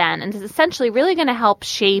historical event and is essentially really going to help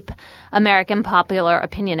shape American popular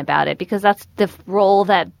opinion about it, because that's the role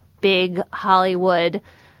that big Hollywood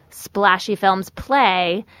splashy films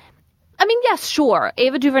play. I mean, yes, sure,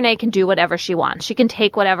 Ava DuVernay can do whatever she wants. She can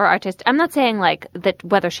take whatever artist. I'm not saying like that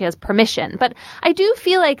whether she has permission, but I do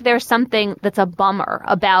feel like there's something that's a bummer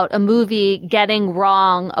about a movie getting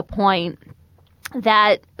wrong a point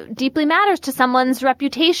that deeply matters to someone's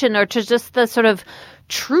reputation or to just the sort of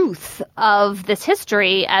truth of this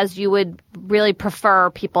history as you would really prefer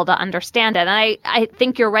people to understand it. And I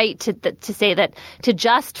think you're right to say that to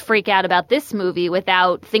just freak out about this movie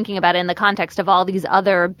without thinking about it in the context of all these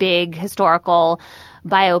other big historical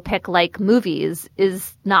biopic-like movies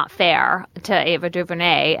is not fair to Ava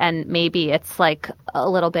DuVernay, and maybe it's like a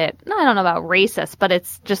little bit, I don't know about racist, but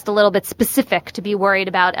it's just a little bit specific to be worried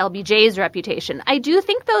about LBJ's reputation. I do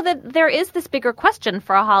think, though, that there is this bigger question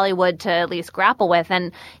for Hollywood to at least grapple with,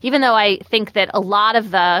 and even though I think that a lot of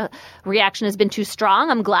the reaction has been too strong,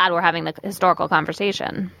 I'm glad we're having the historical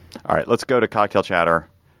conversation. All right, let's go to Cocktail Chatter.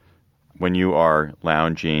 when you are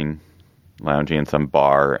lounging in some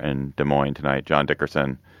bar in Des Moines tonight, John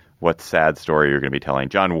Dickerson, what sad story you're going to be telling?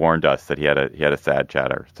 John warned us that he had a sad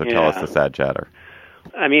chatter. So tell us the sad chatter.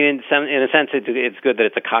 I mean, in a sense, it's good that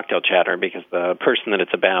it's a cocktail chatter because the person that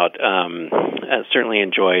it's about certainly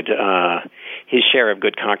enjoyed his share of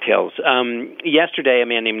good cocktails. Yesterday, a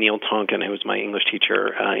man named Neil Tonkin, who was my English teacher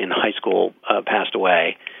in high school, passed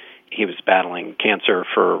away. He was battling cancer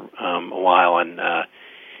for a while, and I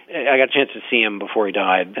got a chance to see him before he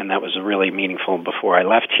died, and that was really meaningful before I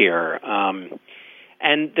left here.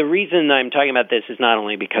 And the reason I'm talking about this is not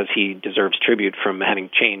only because he deserves tribute from having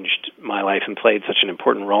changed my life and played such an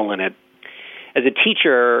important role in it as a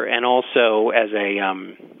teacher, and also as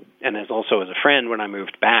a friend when I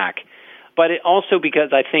moved back, but also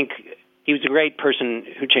because I think he was a great person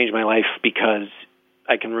who changed my life because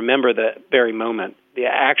I can remember the very moment, the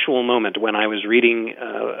actual moment when I was reading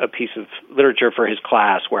a piece of literature for his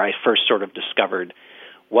class where I first sort of discovered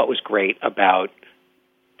what was great about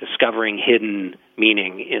discovering hidden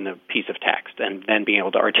meaning in a piece of text and then being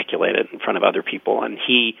able to articulate it in front of other people. And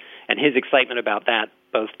his excitement about that,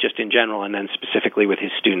 both just in general and then specifically with his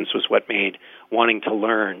students, was what made wanting to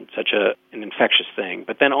learn such an infectious thing.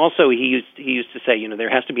 But then also he used to say, there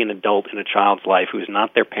has to be an adult in a child's life who is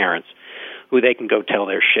not their parents, who they can go tell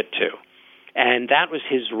their shit to. And that was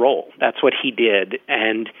his role. That's what he did.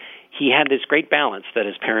 And he had this great balance that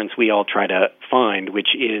as parents we all try to find, which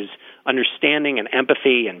is understanding and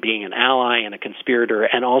empathy and being an ally and a conspirator,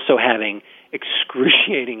 and also having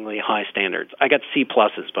excruciatingly high standards. I got C+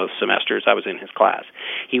 both semesters I was in his class.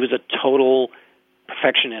 He was a total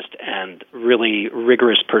perfectionist and really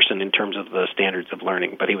rigorous person in terms of the standards of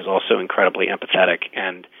learning, but he was also incredibly empathetic.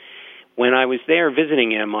 And when I was there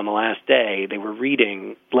visiting him on the last day, they were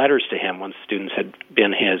reading letters to him once students had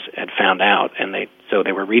found out, and so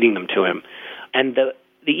they were reading them to him. And the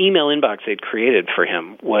email inbox they'd created for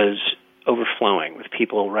him was overflowing with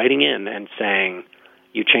people writing in and saying,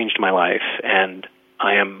 "You changed my life, and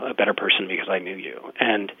I am a better person because I knew you."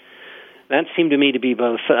 And that seemed to me to be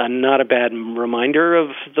both not a bad reminder of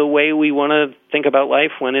the way we want to think about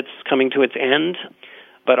life when it's coming to its end,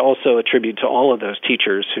 but also a tribute to all of those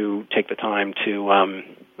teachers who take the time to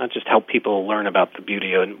not just help people learn about the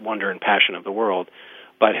beauty and wonder and passion of the world,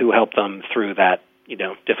 but who help them through that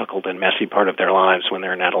difficult and messy part of their lives when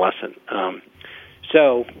they're an adolescent.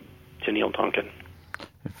 So, to Neil Tonkin.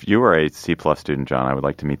 If you were a C+ student, John, I would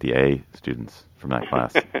like to meet the A students from that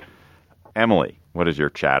class. Emily, what is your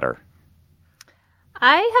chatter?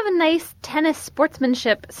 I have a nice tennis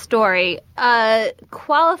sportsmanship story. A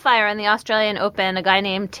qualifier in the Australian Open, a guy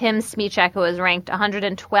named Tim Smyczek, who was ranked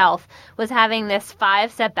 112th, was having this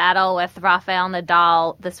 5-set battle with Rafael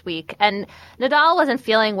Nadal this week. And Nadal wasn't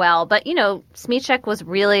feeling well, but, Smyczek was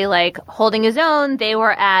really, holding his own. They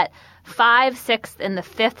were at 5-6 in the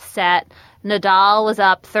 5th set. Nadal was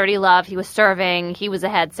up 30-love. He was serving. He was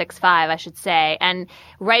ahead 6-5, I should say. And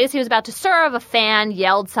right as he was about to serve, a fan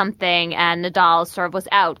yelled something, and Nadal's serve was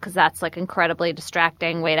out because that's incredibly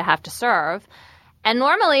distracting way to have to serve. And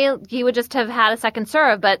normally he would just have had a second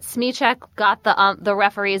serve, but Smyczek got the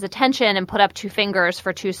referee's attention and put up 2 fingers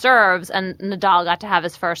for 2 serves, and Nadal got to have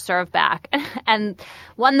his first serve back and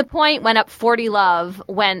won the point, went up 40-love,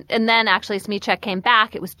 and then actually Smyczek came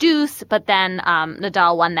back. It was deuce, but then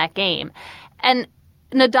Nadal won that game. And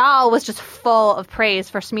Nadal was just full of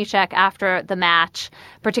praise for Smyczek after the match,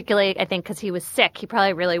 particularly, I think, because he was sick. He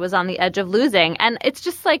probably really was on the edge of losing. And it's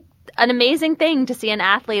just an amazing thing to see an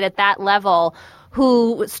athlete at that level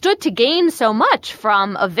who stood to gain so much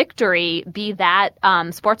from a victory be that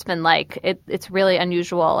sportsmanlike. It's really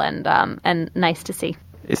unusual and nice to see.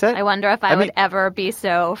 Is that? I wonder if I would ever be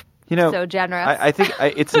so generous. I think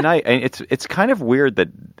it's nice. It's kind of weird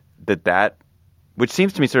that which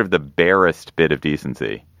seems to me sort of the barest bit of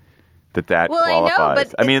decency that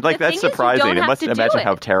qualifies. I know, but that's surprising. It must imagine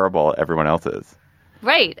how terrible everyone else is.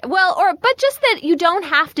 Right. Well, but just that you don't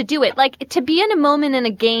have to do it. To be in a moment in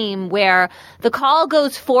a game where the call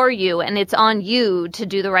goes for you and it's on you to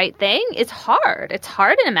do the right thing, it's hard. It's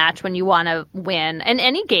hard in a match when you want to win. In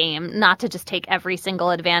any game, not to just take every single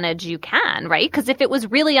advantage you can, right? Because if it was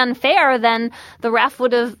really unfair, then the ref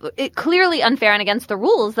would have, clearly unfair and against the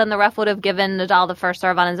rules, then the ref would have given Nadal the first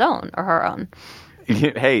serve on his own or her own.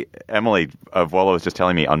 Hey, Emily, Volo was just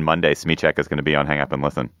telling me on Monday, Smyczek is going to be on Hang Up and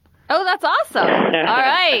Listen. Oh, that's awesome. All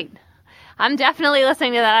right. I'm definitely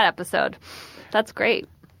listening to that episode. That's great.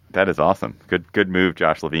 That is awesome. Good move,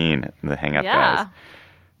 Josh Levine and the Hang Up guys.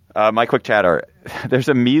 My quick chatter. There's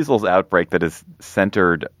a measles outbreak that is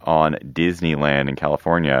centered on Disneyland in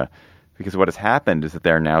California because what has happened is that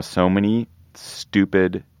there are now so many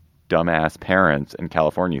stupid dumbass parents in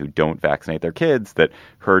California who don't vaccinate their kids that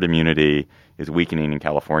herd immunity is weakening in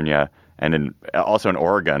California and also in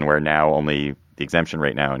Oregon, where now only the exemption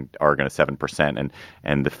rate now in Oregon is 7%.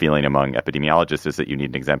 And the feeling among epidemiologists is that you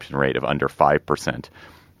need an exemption rate of under 5%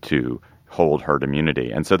 to hold herd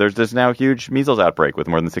immunity. And so there's this now huge measles outbreak with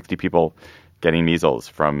more than 60 people getting measles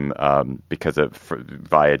from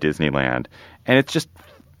via Disneyland. And it's just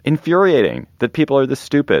infuriating that people are this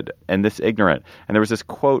stupid and this ignorant. And there was this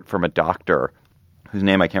quote from a doctor whose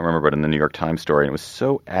name I can't remember, but in the New York Times story, and it was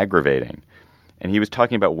so aggravating. And he was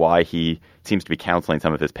talking about why he seems to be counseling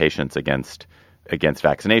some of his patients against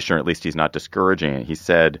vaccination, or at least he's not discouraging it. He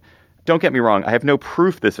said, "Don't get me wrong, I have no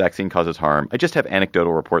proof this vaccine causes harm. I just have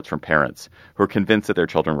anecdotal reports from parents who are convinced that their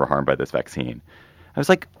children were harmed by this vaccine." I was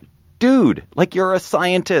like, dude, like, you're a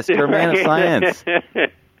scientist. You're a man of science.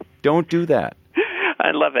 Don't do that. I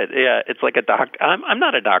love it. Yeah, it's like a doctor. I'm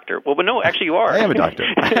not a doctor. Well, but no, actually you are. I am a doctor.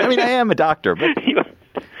 I mean, I am a doctor,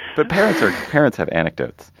 but parents have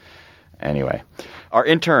anecdotes. Anyway, our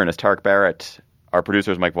intern is Tarek Barrett. Our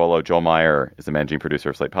producer is Mike Volo. Joel Meyer is the managing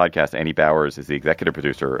producer of Slate Podcasts. Andy Bowers is the executive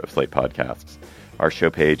producer of Slate Podcasts. Our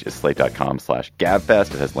show page is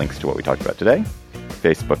slate.com/gabfest. It has links to what we talked about today.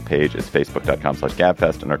 Facebook page is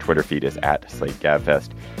facebook.com/gabfest. And our Twitter feed is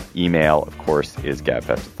 @SlateGabfest. Email, of course, is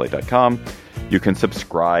gabfest@slate.com. You can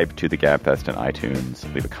subscribe to the Gabfest on iTunes.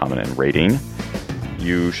 Leave a comment and rating.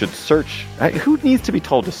 You should search. Who needs to be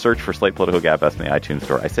told to search for Slate Political Gabfest in the iTunes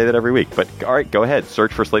store? I say that every week. But all right, go ahead.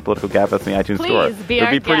 Search for Slate Political Gabfest in the iTunes store. Please be our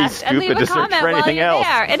pretty guest and stupid leave a to search comment for anything while you're else.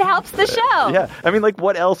 there. It helps the show. Yeah. I mean, like,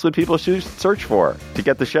 what else would people search for to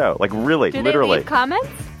get the show? Like, really, Do literally. they leave comments?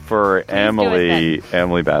 For Please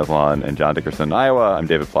Emily Bazelon and John Dickerson in Iowa, I'm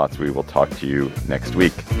David Plotz. We will talk to you next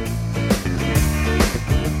week.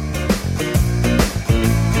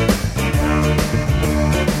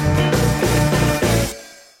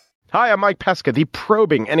 Hi, I'm Mike Pesca, the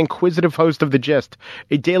probing and inquisitive host of The Gist,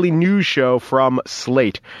 a daily news show from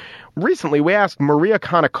Slate. Recently, we asked Maria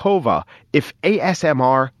Konnikova if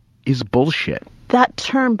ASMR is bullshit. That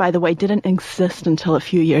term, by the way, didn't exist until a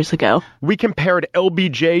few years ago. We compared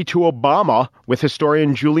LBJ to Obama with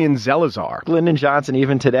historian Julian Zalazar. Lyndon Johnson,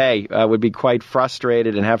 even today, would be quite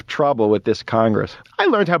frustrated and have trouble with this Congress. I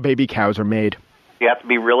learned how baby cows are made. You have to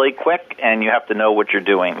be really quick, and you have to know what you're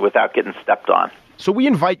doing without getting stepped on. So we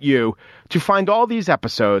invite you to find all these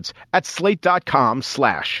episodes at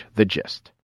slate.com/thegist.